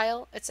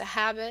style, it's a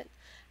habit,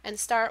 and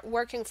start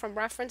working from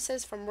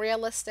references from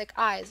realistic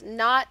eyes,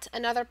 not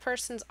another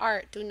person's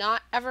art. Do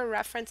not ever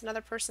reference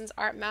another person's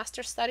art.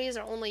 Master studies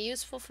are only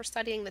useful for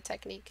studying the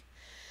technique.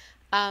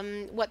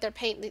 what their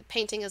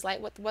painting is like,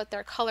 what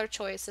their color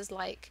choice is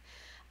like,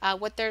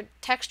 what their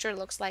texture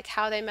looks like,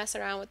 how they mess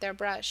around with their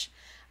brush.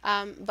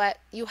 But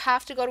you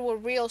have to go to a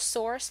real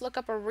source, look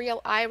up a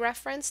real eye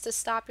reference to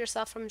stop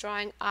yourself from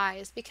drawing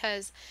eyes,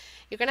 because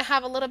you're going to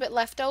have a little bit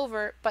left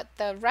over, but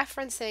the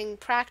referencing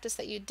practice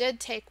that you did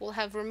take will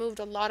have removed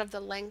a lot of the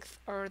length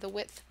or the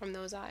width from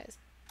those eyes.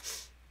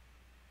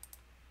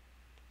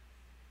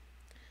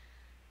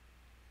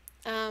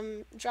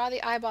 Draw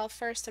the eyeball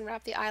first and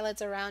wrap the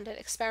eyelids around it.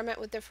 Experiment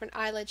with different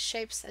eyelid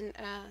shapes and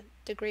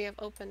degree of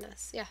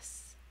openness.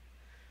 Yes.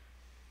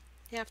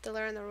 You have to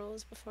learn the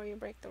rules before you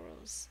break the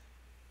rules.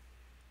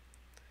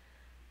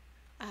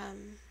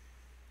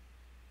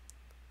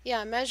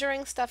 Yeah,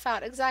 measuring stuff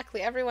out.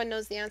 Exactly. Everyone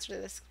knows the answer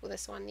to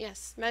this one.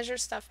 Yes, measure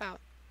stuff out.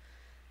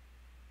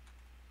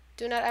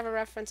 Do not ever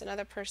reference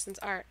another person's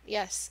art.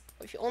 Yes.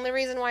 The only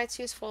reason why it's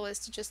useful is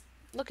to just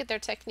look at their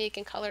technique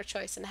and color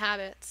choice and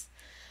habits.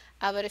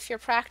 But if you're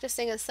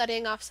practicing and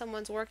studying off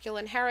someone's work, you'll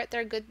inherit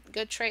their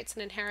good traits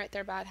and inherit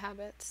their bad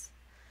habits.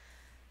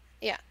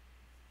 Yeah.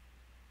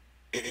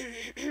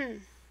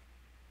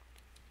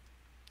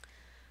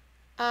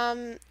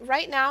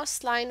 Right now,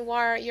 Sly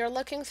Noir, you're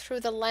looking through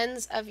the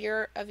lens of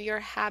your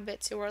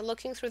habits. You are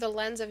looking through the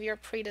lens of your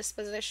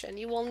predisposition.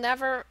 You will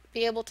never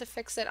be able to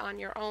fix it on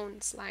your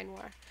own, Sly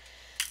Noir.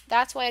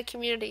 That's why a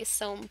community is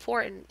so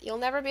important. You'll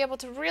never be able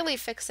to really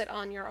fix it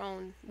on your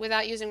own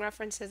without using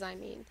references, I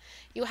mean.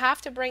 You have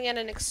to bring in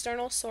an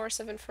external source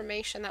of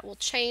information that will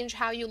change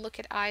how you look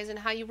at eyes and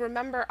how you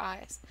remember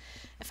eyes.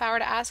 If I were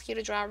to ask you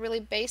to draw a really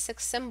basic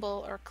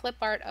symbol or clip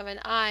art of an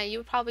eye, you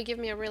would probably give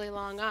me a really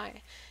long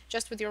eye,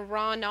 just with your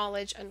raw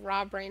knowledge and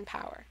raw brain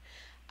power.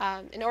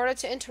 In order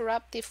to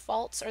interrupt the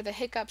faults or the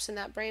hiccups in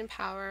that brain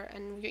power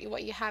and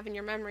what you have in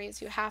your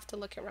memories, you have to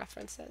look at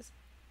references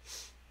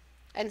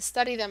and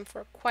study them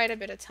for quite a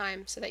bit of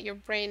time so that your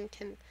brain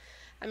can,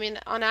 I mean,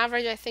 on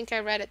average, I think I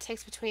read it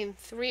takes between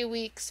 3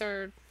 weeks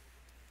or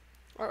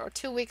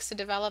 2 weeks to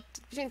develop,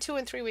 between 2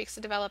 and 3 weeks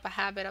to develop a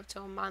habit, up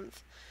to a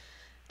month.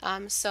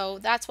 So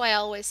that's why I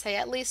always say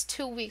at least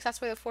 2 weeks. That's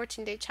why the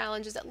 14-day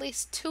challenge is at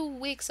least 2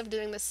 weeks of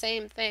doing the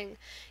same thing.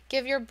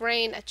 Give your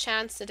brain a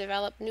chance to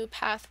develop new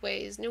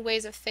pathways, new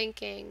ways of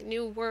thinking,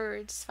 new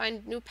words,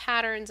 find new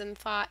patterns in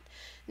thought,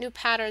 new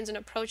patterns in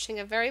approaching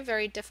a very,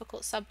 very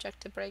difficult subject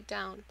to break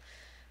down.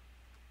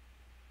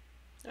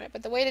 All right,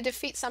 but the way to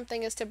defeat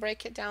something is to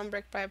break it down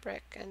brick by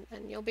brick,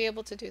 and you'll be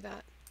able to do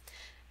that.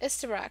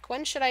 Istebrak,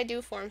 when should I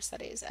do form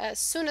studies? As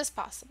soon as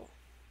possible.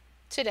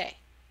 Today.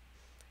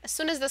 As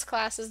soon as this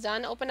class is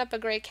done, open up a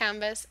gray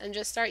canvas and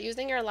just start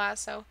using your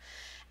lasso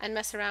and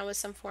mess around with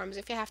some forms.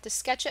 If you have to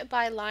sketch it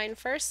by line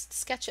first,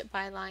 sketch it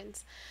by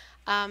lines.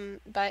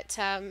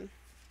 The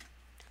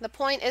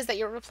point is that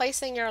you're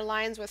replacing your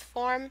lines with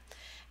form,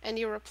 and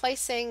you're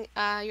replacing,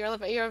 you're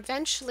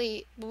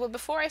eventually,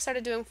 before I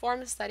started doing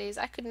form studies,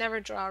 I could never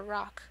draw a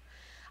rock.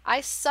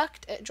 I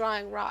sucked at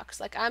drawing rocks.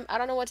 Like, I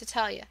don't know what to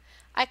tell you.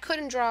 I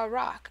couldn't draw a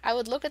rock. I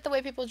would look at the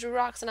way people drew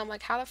rocks, and I'm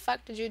like, how the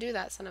fuck did you do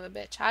that, son of a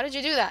bitch? How did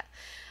you do that?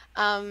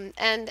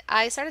 And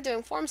I started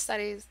doing form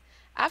studies.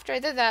 After I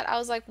did that, I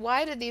was like,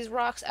 why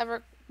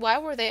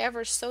were they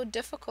ever so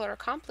difficult or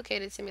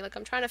complicated to me? Like,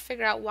 I'm trying to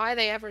figure out why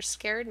they ever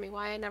scared me,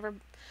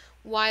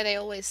 why they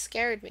always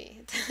scared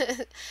me.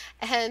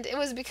 And it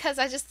was because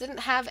I just didn't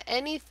have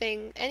any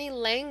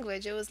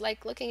language. It was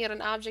like looking at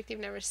an object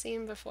you've never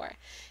seen before.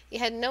 You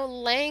had no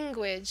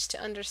language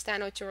to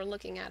understand what you were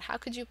looking at. How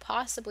could you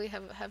possibly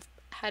have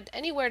had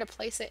anywhere to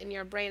place it in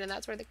your brain? And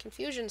that's where the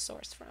confusion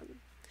sourced from.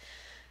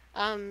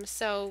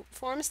 So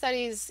form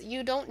studies,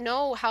 you don't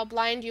know how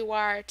blind you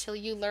are till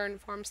you learn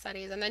form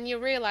studies, and then you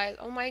realize,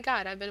 oh my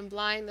God, I've been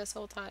blind this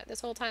whole time,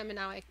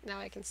 and now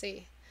I can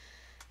see.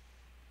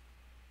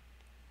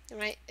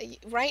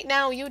 Right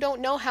now, you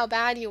don't know how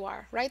bad you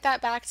are. Write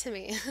that back to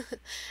me.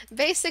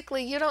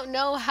 Basically, you don't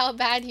know how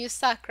bad you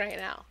suck right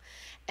now.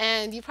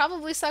 And you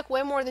probably suck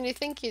way more than you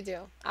think you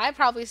do. I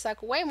probably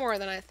suck way more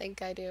than I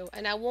think I do.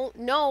 And I won't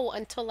know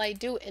until I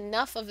do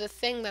enough of the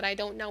thing that I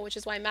don't know, which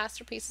is why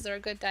masterpieces are a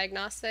good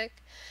diagnostic.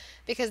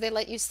 Because they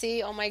let you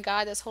see, oh my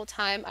God, this whole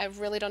time I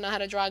really don't know how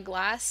to draw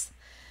glass.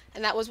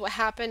 And that was what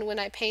happened when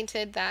I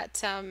painted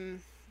that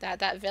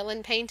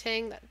villain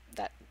painting,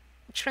 that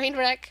train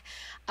wreck.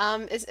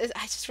 I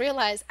just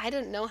realized I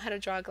didn't know how to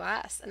draw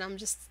glass, and I'm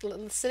just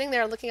sitting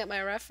there looking at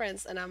my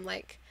reference, and I'm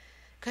like,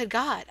 good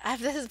God,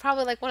 this is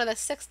probably like the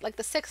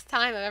sixth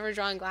time I've ever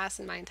drawn glass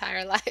in my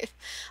entire life.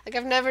 Like,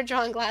 I've never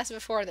drawn glass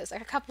before this,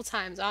 like a couple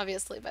times,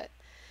 obviously, but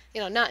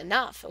not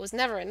enough. It was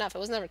never enough. It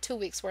was never 2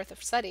 weeks worth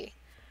of study.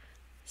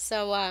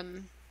 So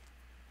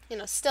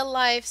still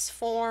lifes,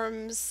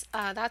 forms,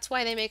 that's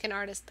why they make an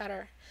artist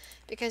better.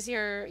 Because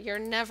you're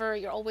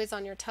always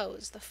on your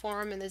toes. The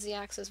form and the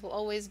z-axis will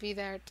always be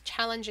there,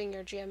 challenging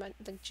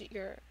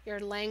your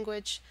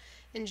language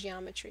in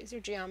geometries, your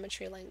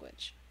geometry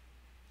language.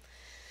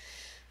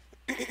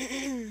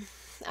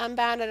 I'm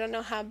bad. I don't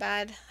know how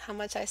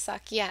much I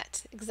suck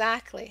yet.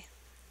 Exactly.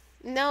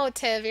 No,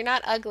 Tiv, you're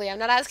not ugly. I'm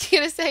not asking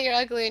you to say you're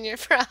ugly and you're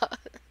proud.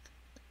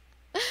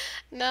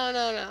 No,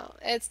 no, no.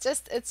 It's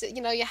just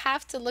you know, you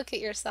have to look at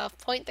yourself,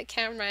 point the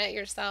camera at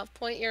yourself,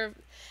 point your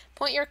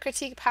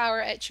critique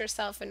power at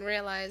yourself and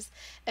realize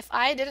if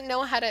I didn't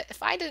know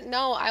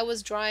I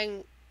was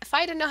drawing if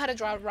I didn't know how to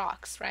draw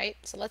rocks, right?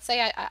 So let's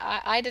say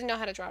I didn't know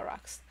how to draw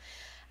rocks.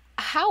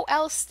 How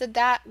else did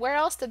that where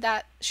else did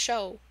that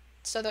show?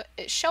 So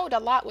it showed a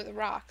lot with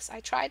rocks. I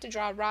tried to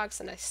draw rocks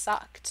and I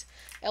sucked.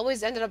 I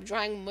always ended up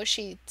drawing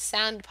mushy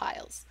sand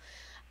piles.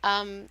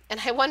 And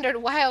I wondered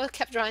why I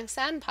kept drawing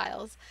sand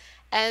piles.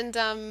 And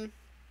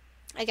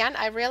again,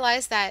 I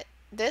realized that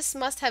this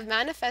must have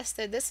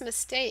manifested, this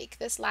mistake,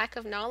 this lack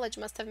of knowledge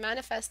must have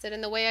manifested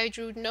in the way I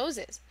drew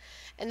noses,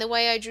 in the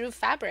way I drew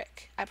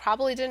fabric. I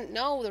probably didn't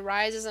know the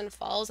rises and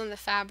falls on the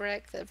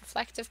fabric, the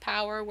reflective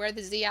power, where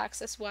the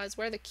z-axis was,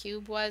 where the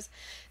cube was,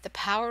 the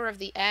power of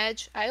the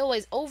edge. I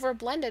always over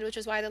blended, which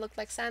is why they looked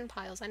like sand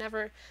piles. I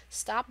never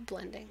stopped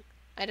blending.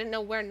 I didn't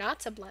know where not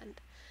to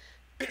blend.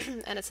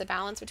 And it's a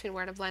balance between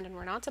where to blend and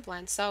where not to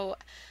blend. So,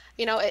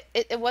 you know,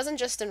 it wasn't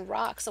just in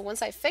rock. So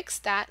once I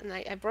fixed that and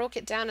I broke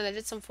it down and I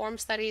did some form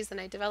studies and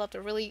I developed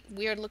a really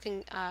weird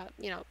looking,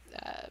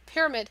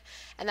 pyramid,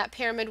 and that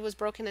pyramid was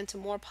broken into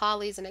more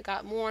polys and it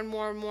got more and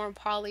more and more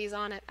polys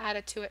on it,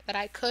 added to it, that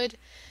I could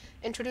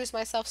introduce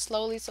myself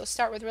slowly. So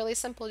start with really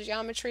simple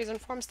geometries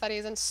and form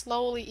studies and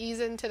slowly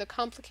ease into the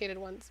complicated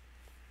ones,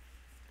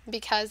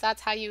 because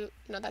that's how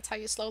that's how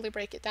you slowly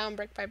break it down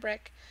brick by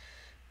brick.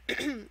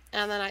 And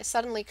then I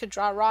suddenly could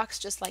draw rocks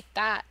just like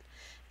that.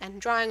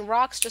 And drawing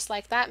rocks just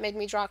like that made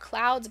me draw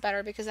clouds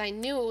better, because I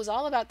knew it was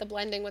all about the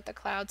blending with the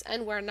clouds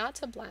and where not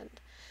to blend.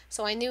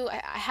 So I knew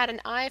I had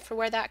an eye for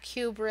where that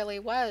cube really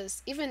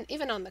was,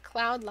 even on the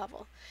cloud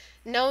level.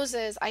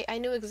 Noses, I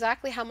knew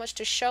exactly how much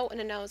to show in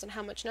a nose and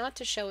how much not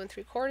to show in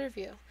three-quarter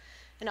view.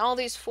 And all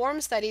these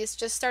form studies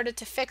just started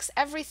to fix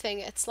everything.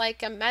 It's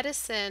like a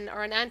medicine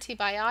or an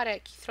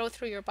antibiotic you throw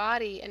through your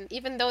body, and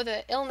even though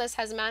the illness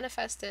has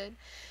manifested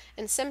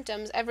and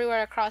symptoms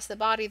everywhere across the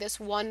body, this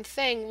one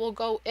thing will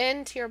go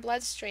into your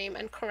bloodstream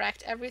and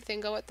correct everything,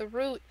 go at the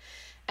root,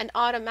 and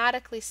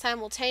automatically,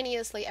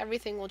 simultaneously,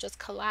 everything will just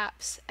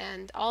collapse.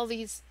 And all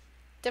these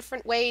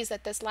different ways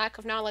that this lack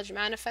of knowledge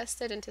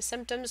manifested into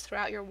symptoms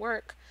throughout your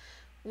work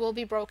will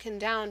be broken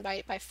down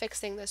by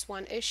fixing this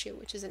one issue,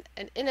 which is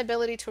an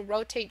inability to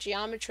rotate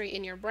geometry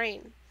in your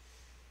brain.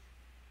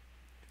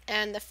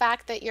 And the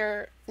fact that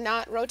you're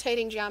not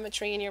rotating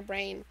geometry in your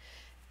brain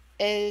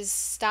is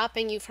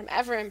stopping you from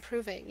ever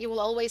improving. You will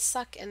always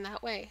suck in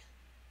that way.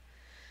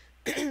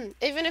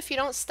 Even if you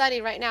don't study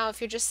right now,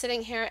 if you're just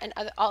sitting here and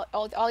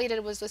all you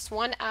did was this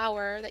 1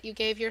 hour that you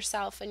gave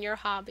yourself and your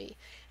hobby,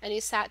 and you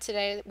sat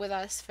today with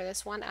us for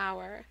this 1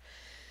 hour,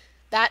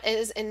 that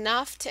is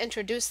enough to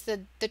introduce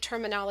the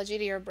terminology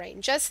to your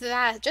brain. Just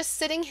that, just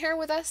sitting here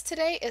with us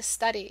today is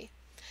study,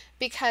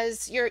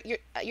 because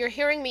you're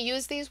hearing me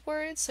use these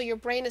words, so your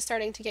brain is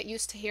starting to get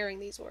used to hearing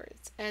these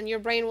words, and your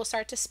brain will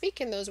start to speak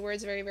in those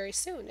words very, very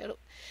soon.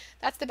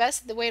 That's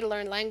the way to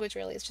learn language,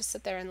 really, is just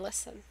sit there and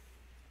listen.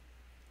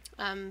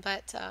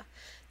 But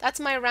that's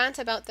my rant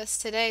about this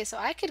today. So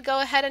I could go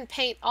ahead and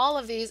paint all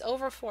of these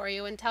over for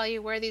you and tell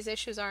you where these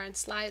issues are and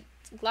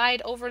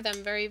glide over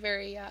them very,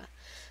 very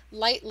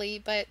lightly,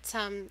 but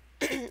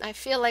I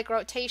feel like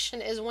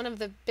rotation is one of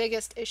the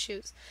biggest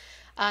issues.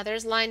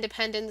 There's line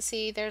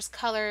dependency, there's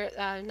color,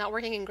 not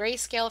working in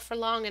grayscale for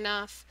long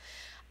enough.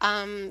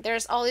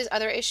 There's all these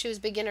other issues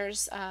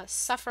beginners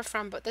suffer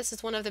from, but this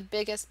is one of the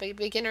biggest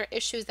beginner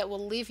issues that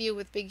will leave you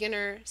with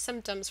beginner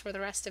symptoms for the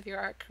rest of your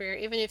art career.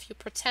 Even if you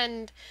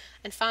pretend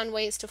and found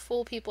ways to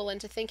fool people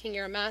into thinking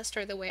you're a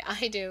master the way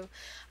I do,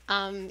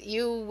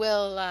 you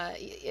will,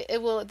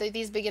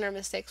 these beginner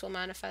mistakes will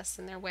manifest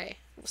in their way.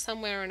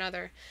 Somewhere or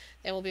another,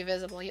 they will be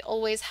visible. You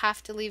always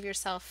have to leave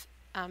yourself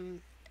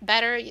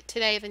better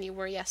today than you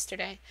were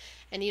yesterday,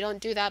 and you don't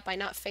do that by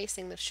not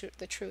facing the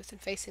truth and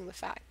facing the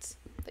facts.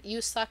 That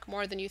you suck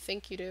more than you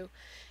think you do,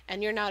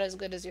 and you're not as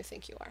good as you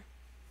think you are.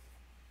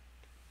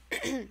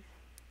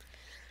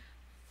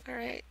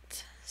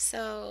 Alright,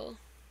 so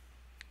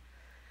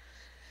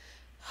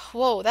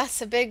whoa,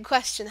 that's a big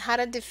question. How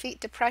to defeat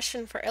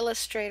depression for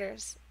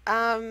illustrators.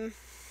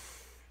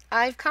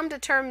 I've come to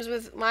terms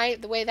with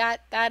the way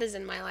that is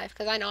in my life,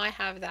 because I know I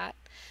have that.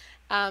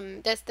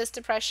 This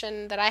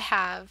depression that I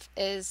have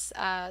is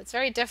it's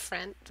very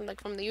different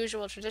from the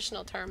usual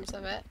traditional terms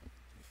of it,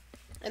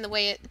 and the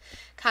way it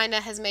kind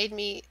of has made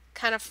me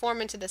kind of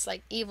form into this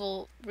like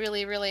evil,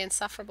 really, really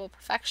insufferable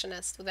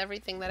perfectionist with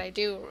everything that I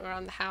do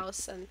around the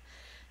house and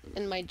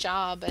in my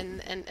job,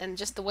 and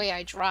just the way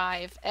I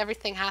drive.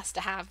 Everything has to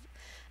have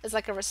is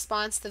like a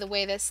response to the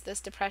way this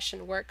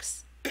depression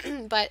works.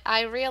 But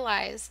I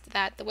realized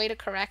that the way to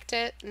correct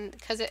it,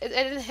 because it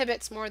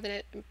inhibits more than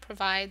it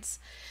provides.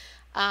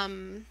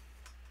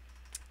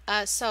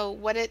 So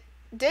what it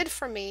did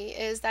for me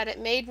is that it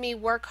made me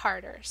work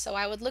harder. So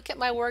I would look at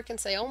my work and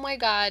say, oh my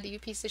God, you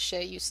piece of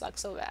shit, you suck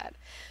so bad.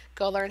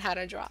 Go learn how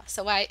to draw.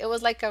 So it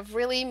was like a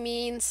really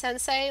mean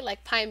sensei,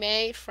 like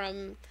Pai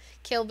from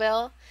Kill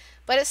Bill,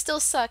 but it still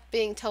sucked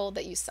being told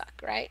that you suck,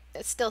 right?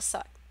 It still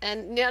sucked.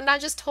 And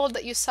not just told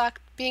that you suck,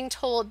 being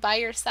told by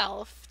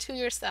yourself, to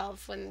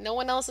yourself, when no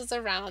one else is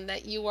around,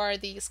 that you are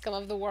the scum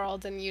of the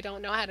world and you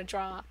don't know how to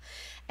draw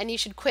and you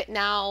should quit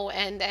now,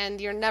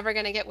 and you're never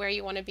going to get where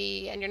you want to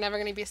be and you're never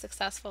going to be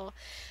successful.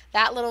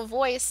 That little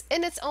voice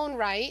in its own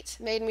right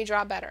made me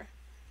draw better.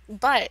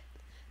 But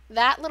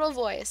that little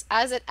voice,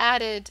 as it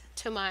added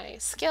to my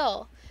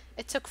skill,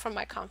 it took from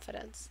my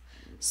confidence.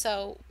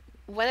 So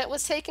when it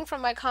was taking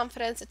from my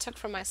confidence, it took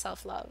from my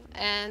self-love.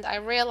 And I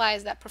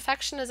realized that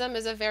perfectionism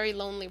is a very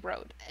lonely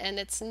road. And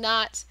it's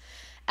not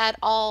at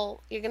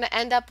all, you're going to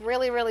end up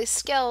really, really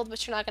skilled,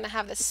 but you're not going to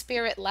have the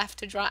spirit left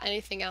to draw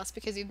anything else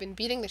because you've been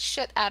beating the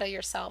shit out of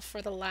yourself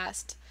for the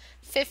last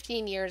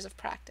 15 years of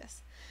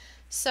practice.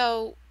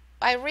 So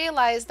I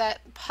realized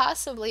that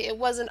possibly it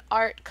wasn't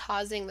art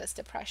causing this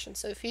depression.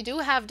 So if you do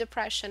have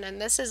depression,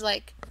 and this is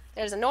like,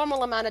 there's a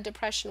normal amount of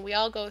depression we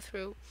all go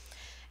through.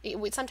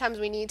 Sometimes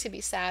we need to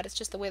be sad. It's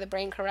just the way the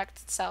brain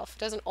corrects itself. It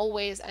doesn't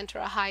always enter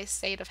a high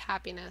state of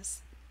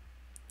happiness.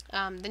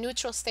 The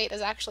neutral state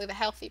is actually the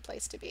healthy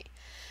place to be.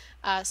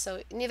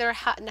 So neither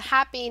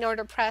happy nor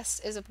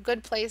depressed is a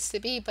good place to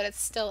be, but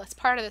it's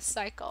part of the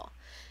cycle.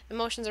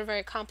 Emotions are a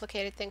very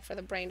complicated thing for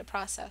the brain to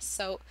process.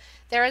 So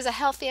there is a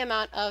healthy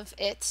amount of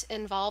it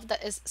involved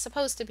that is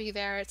supposed to be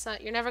there. It's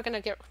not, you're never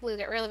going to really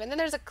get rid of it. And then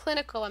there's a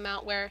clinical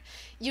amount where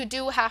you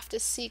do have to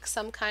seek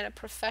some kind of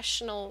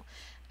professional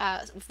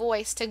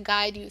voice to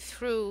guide you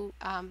through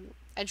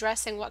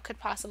addressing what could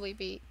possibly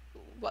be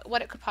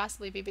what it could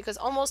possibly be, because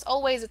almost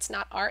always it's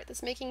not art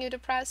that's making you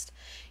depressed.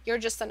 You're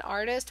just an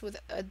artist with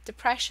a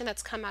depression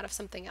that's come out of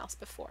something else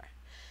before.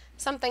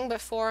 Something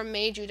before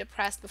made you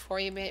depressed before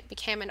you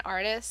became an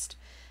artist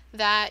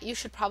that you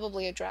should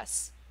probably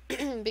address.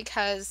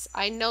 Because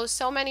I know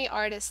so many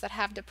artists that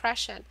have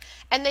depression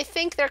and they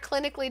think they're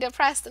clinically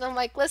depressed, and I'm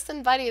like,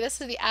 listen buddy, this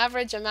is the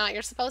average amount,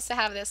 you're supposed to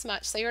have this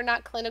much, so you're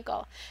not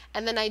clinical.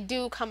 And then I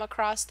do come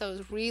across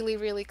those really,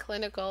 really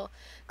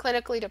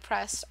clinically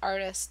depressed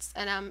artists,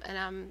 and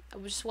I'm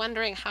just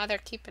wondering how they're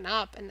keeping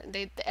up,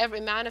 and every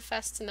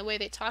manifests in the way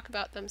they talk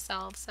about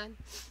themselves and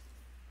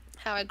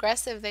how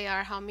aggressive they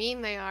are, how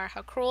mean they are,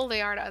 how cruel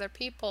they are to other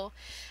people.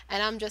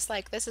 And I'm just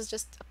like, this is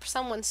just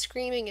someone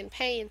screaming in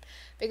pain,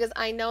 because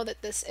I know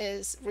that this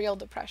is real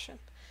depression.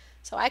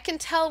 So I can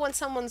tell when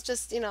someone's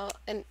just, a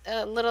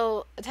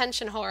little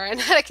attention whore,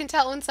 and I can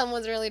tell when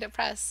someone's really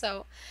depressed.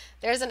 So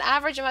there's an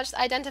average amount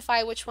to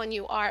identify which one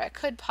you are. It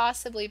could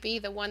possibly be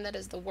the one that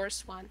is the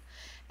worst one.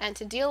 And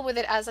to deal with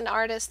it as an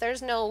artist,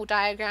 there's no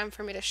diagram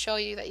for me to show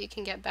you that you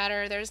can get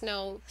better. There's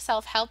no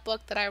self-help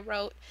book that I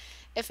wrote.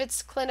 If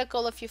it's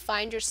clinical, if you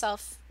find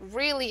yourself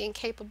really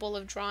incapable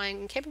of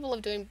drawing, incapable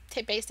of doing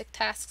basic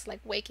tasks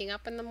like waking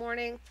up in the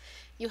morning,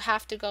 you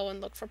have to go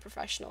and look for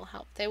professional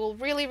help. They will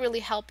really, really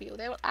help you.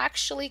 They will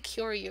actually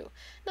cure you.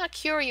 Not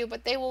cure you,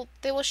 but they will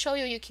show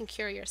you can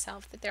cure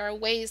yourself, that there are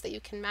ways that you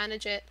can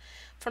manage it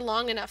for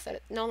long enough that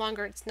it's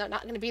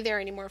not going to be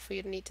there anymore for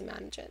you to need to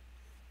manage it.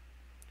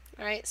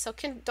 All right, so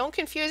don't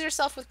confuse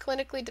yourself with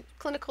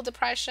clinical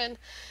depression.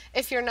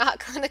 If you're not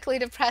clinically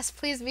depressed,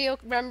 please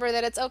remember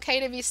that it's okay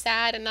to be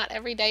sad, and not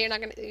every day. You're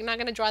not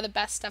gonna draw the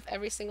best stuff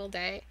every single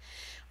day.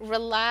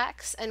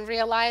 Relax and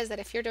realize that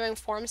if you're doing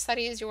form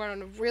studies, you are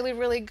on a really,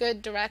 really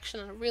good direction,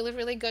 on a really,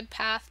 really good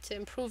path to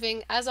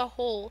improving as a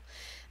whole.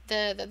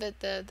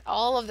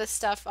 All of this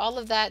stuff, all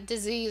of that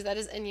disease that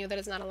is in you that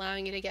is not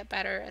allowing you to get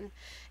better, and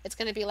it's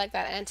going to be like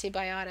that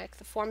antibiotic.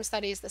 The form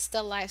studies, the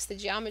still lifes, the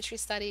geometry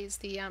studies,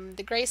 the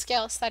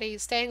grayscale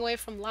studies, staying away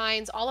from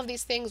lines, all of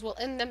these things will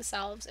in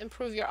themselves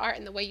improve your art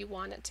in the way you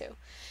want it to.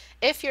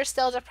 If you're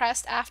still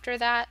depressed after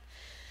that,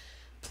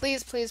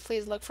 please, please,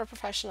 please look for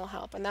professional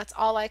help, and that's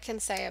all I can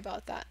say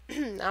about that.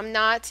 I'm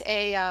not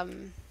a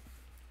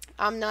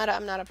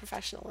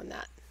professional in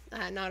that.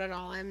 Not at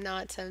all. I'm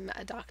not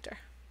a doctor.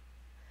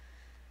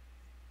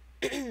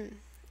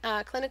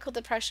 Clinical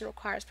depression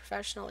requires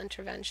professional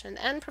intervention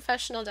and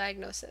professional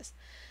diagnosis,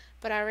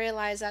 but I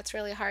realize that's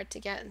really hard to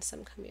get in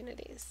some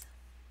communities.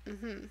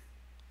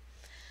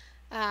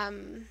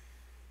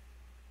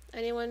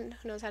 Anyone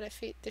who knows how to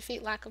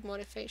defeat lack of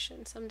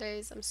motivation. Some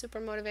days I'm super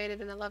motivated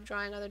and I love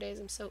drawing, other days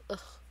I'm so ugh.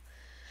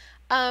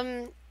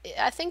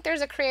 I think there's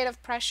a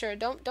creative pressure.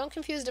 Don't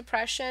confuse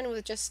depression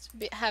with just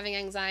having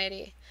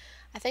anxiety.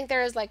 I think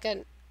there is like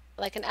an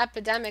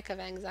epidemic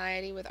of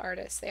anxiety with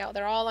artists.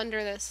 They're all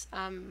under this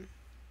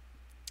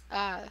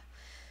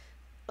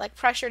like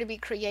pressure to be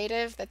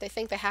creative, that they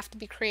think they have to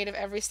be creative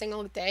every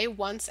single day,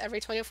 once every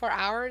 24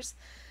 hours.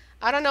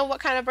 I don't know what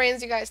kind of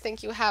brains you guys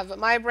think you have, but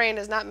my brain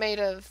is not made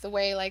of the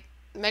way like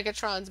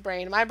Megatron's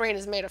brain. My brain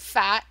is made of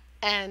fat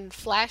and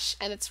flesh,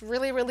 and it's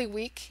really, really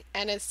weak,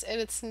 and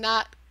it's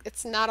not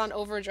on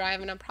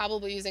overdrive, and I'm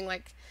probably using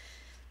like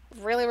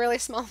really, really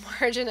small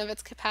margin of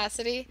its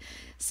capacity.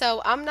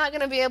 So I'm not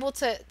going to be able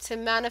to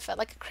manifest,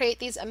 like create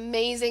these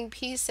amazing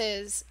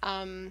pieces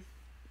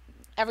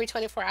every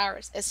 24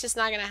 hours. It's just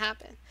not going to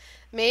happen.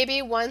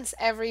 Maybe once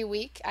every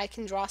week I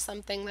can draw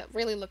something that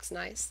really looks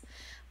nice.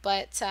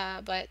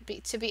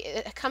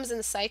 It comes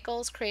in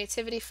cycles.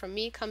 Creativity for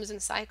me comes in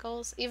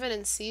cycles, even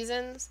in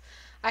seasons,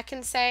 I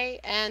can say,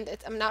 and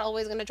I'm not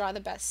always going to draw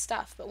the best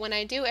stuff. But when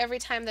I do, every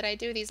time that I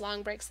do these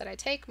long breaks that I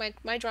take,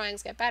 my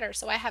drawings get better.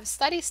 So I have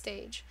study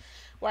stage,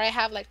 where I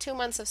have like 2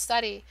 months of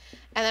study,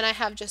 and then I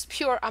have just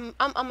pure, I'm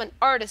an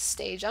artist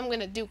stage. I'm going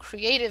to do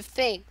creative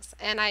things.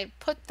 And I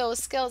put those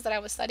skills that I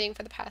was studying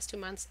for the past 2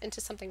 months into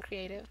something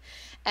creative.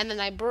 And then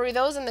I bury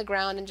those in the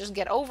ground and just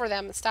get over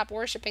them and stop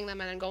worshiping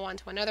them and then go on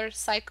to another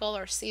cycle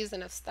or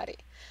season of study.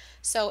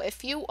 So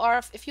if you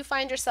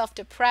find yourself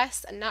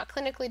depressed, and not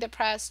clinically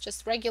depressed,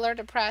 just regular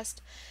depressed,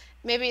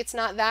 maybe it's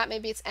not that,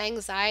 maybe it's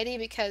anxiety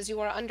because you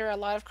are under a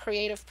lot of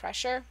creative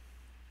pressure,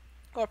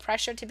 or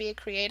pressure to be a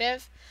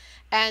creative,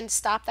 and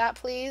stop that,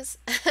 please.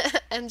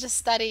 And just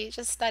study.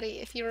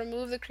 If you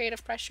remove the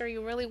creative pressure,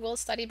 you really will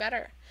study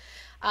better.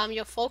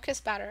 You'll focus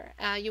better.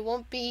 You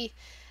won't be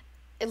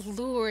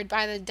lured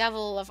by the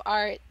devil of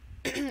art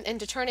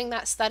into turning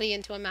that study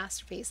into a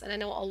masterpiece. And I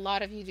know a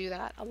lot of you do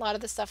that. A lot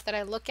of the stuff that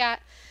I look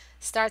at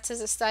starts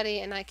as a study,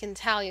 and I can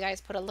tell you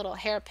guys put a little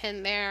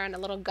hairpin there and a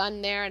little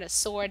gun there and a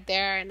sword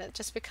there, and it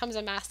just becomes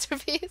a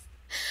masterpiece.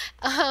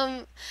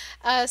 So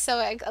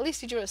at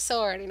least you drew a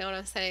sword, you know what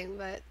I'm saying?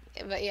 But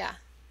yeah,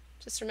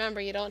 just remember,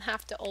 you don't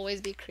have to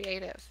always be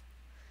creative.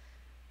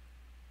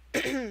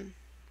 All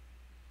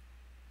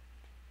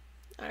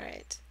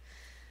right.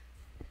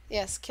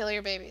 Yes, kill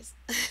your babies.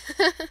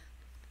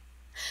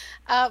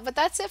 But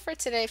that's it for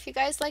today. If you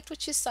guys liked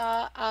what you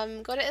saw,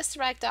 go to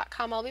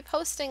istebrak.com. I'll be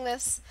posting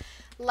this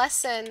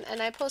lesson,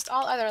 and I post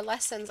all other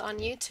lessons on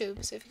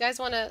YouTube. So if you guys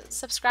want to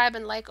subscribe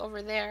and like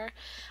over there.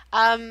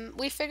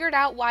 We figured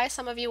out why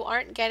some of you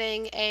aren't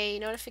getting a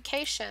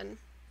notification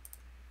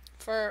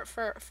for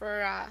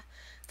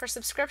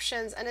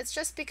subscriptions, and it's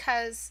just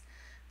because,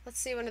 let's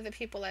see, one of the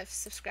people I've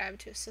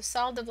subscribed to. So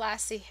Saul de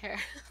Blasi here.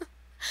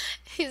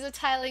 He's a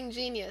tiling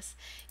genius.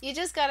 You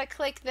just gotta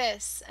click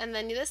this, and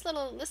then this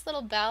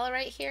little bell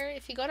right here.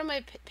 If you go to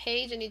my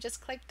page and you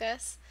just click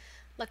this,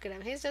 look at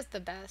him. He's just the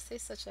best.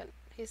 He's such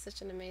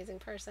an amazing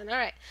person. All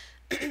right,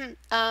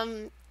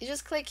 you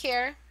just click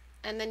here,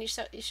 and then you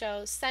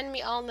show send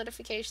me all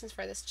notifications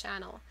for this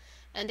channel,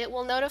 and it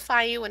will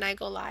notify you when I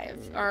go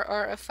live,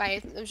 or if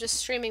I'm just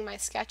streaming my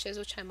sketches,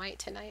 which I might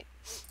tonight.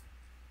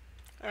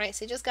 All right,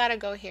 so you just gotta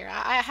go here.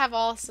 I have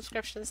all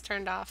subscriptions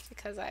turned off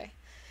because I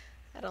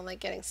don't like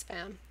getting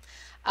spam.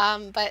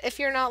 But if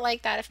you're not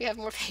like that, if you have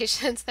more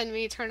patience than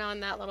me, turn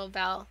on that little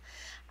bell.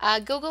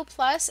 Google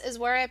Plus is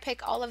where I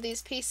pick all of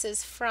these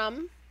pieces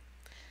from.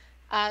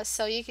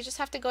 So you just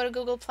have to go to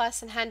Google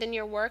Plus and hand in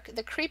your work.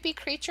 The Creepy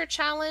Creature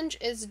Challenge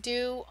is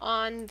due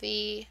on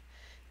the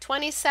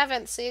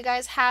 27th, so you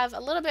guys have a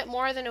little bit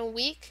more than a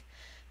week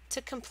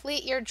to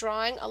complete your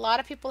drawing. A lot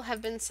of people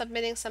have been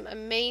submitting some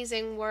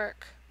amazing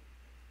work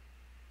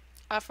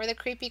for the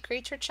Creepy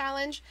Creature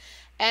Challenge,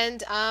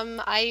 and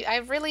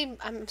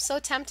I'm so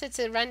tempted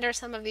to render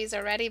some of these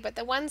already, but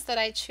the ones that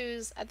I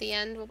choose at the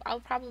end, I'll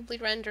probably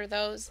render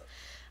those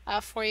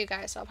for you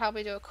guys. So I'll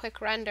probably do a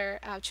quick render,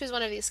 choose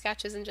one of these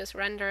sketches and just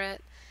render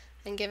it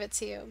and give it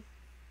to you.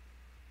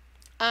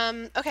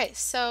 Okay,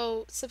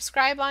 so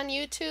subscribe on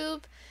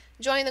YouTube,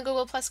 join the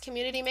Google Plus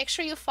community. Make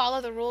sure you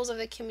follow the rules of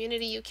the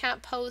community. You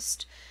can't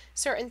post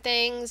certain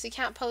things, you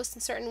can't post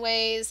in certain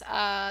ways.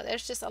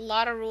 There's just a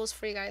lot of rules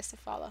for you guys to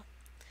follow.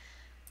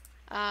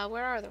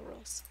 Where are the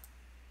rules?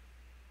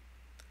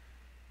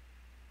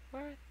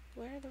 Where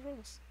are the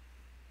rules?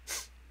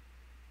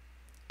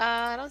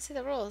 I don't see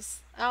the rules.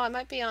 Oh, I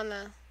might be on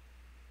the...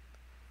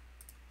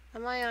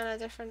 Am I on a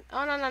different...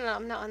 Oh, no,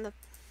 I'm not on the...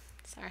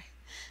 Sorry.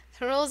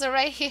 The rules are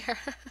right here.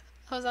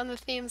 I was on the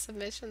theme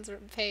submissions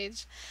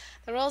page.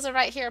 The rules are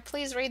right here.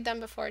 Please read them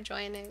before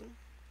joining.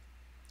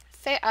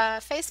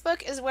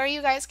 Facebook is where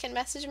you guys can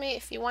message me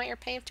if you want your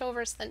paint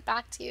over sent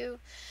back to you.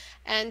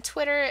 And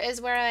Twitter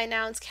is where I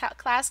announce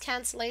class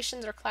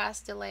cancellations or class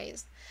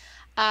delays.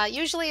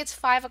 Usually it's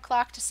 5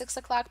 o'clock to 6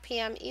 o'clock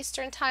p.m.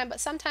 Eastern time, but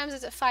sometimes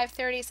it's at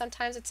 5:30,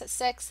 sometimes it's at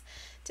 6,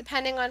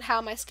 depending on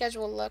how my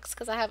schedule looks,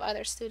 because I have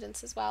other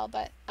students as well.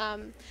 But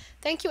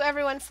thank you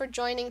everyone for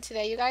joining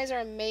today. You guys are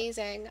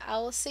amazing. I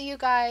will see you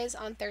guys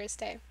on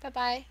Thursday.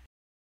 Bye-bye.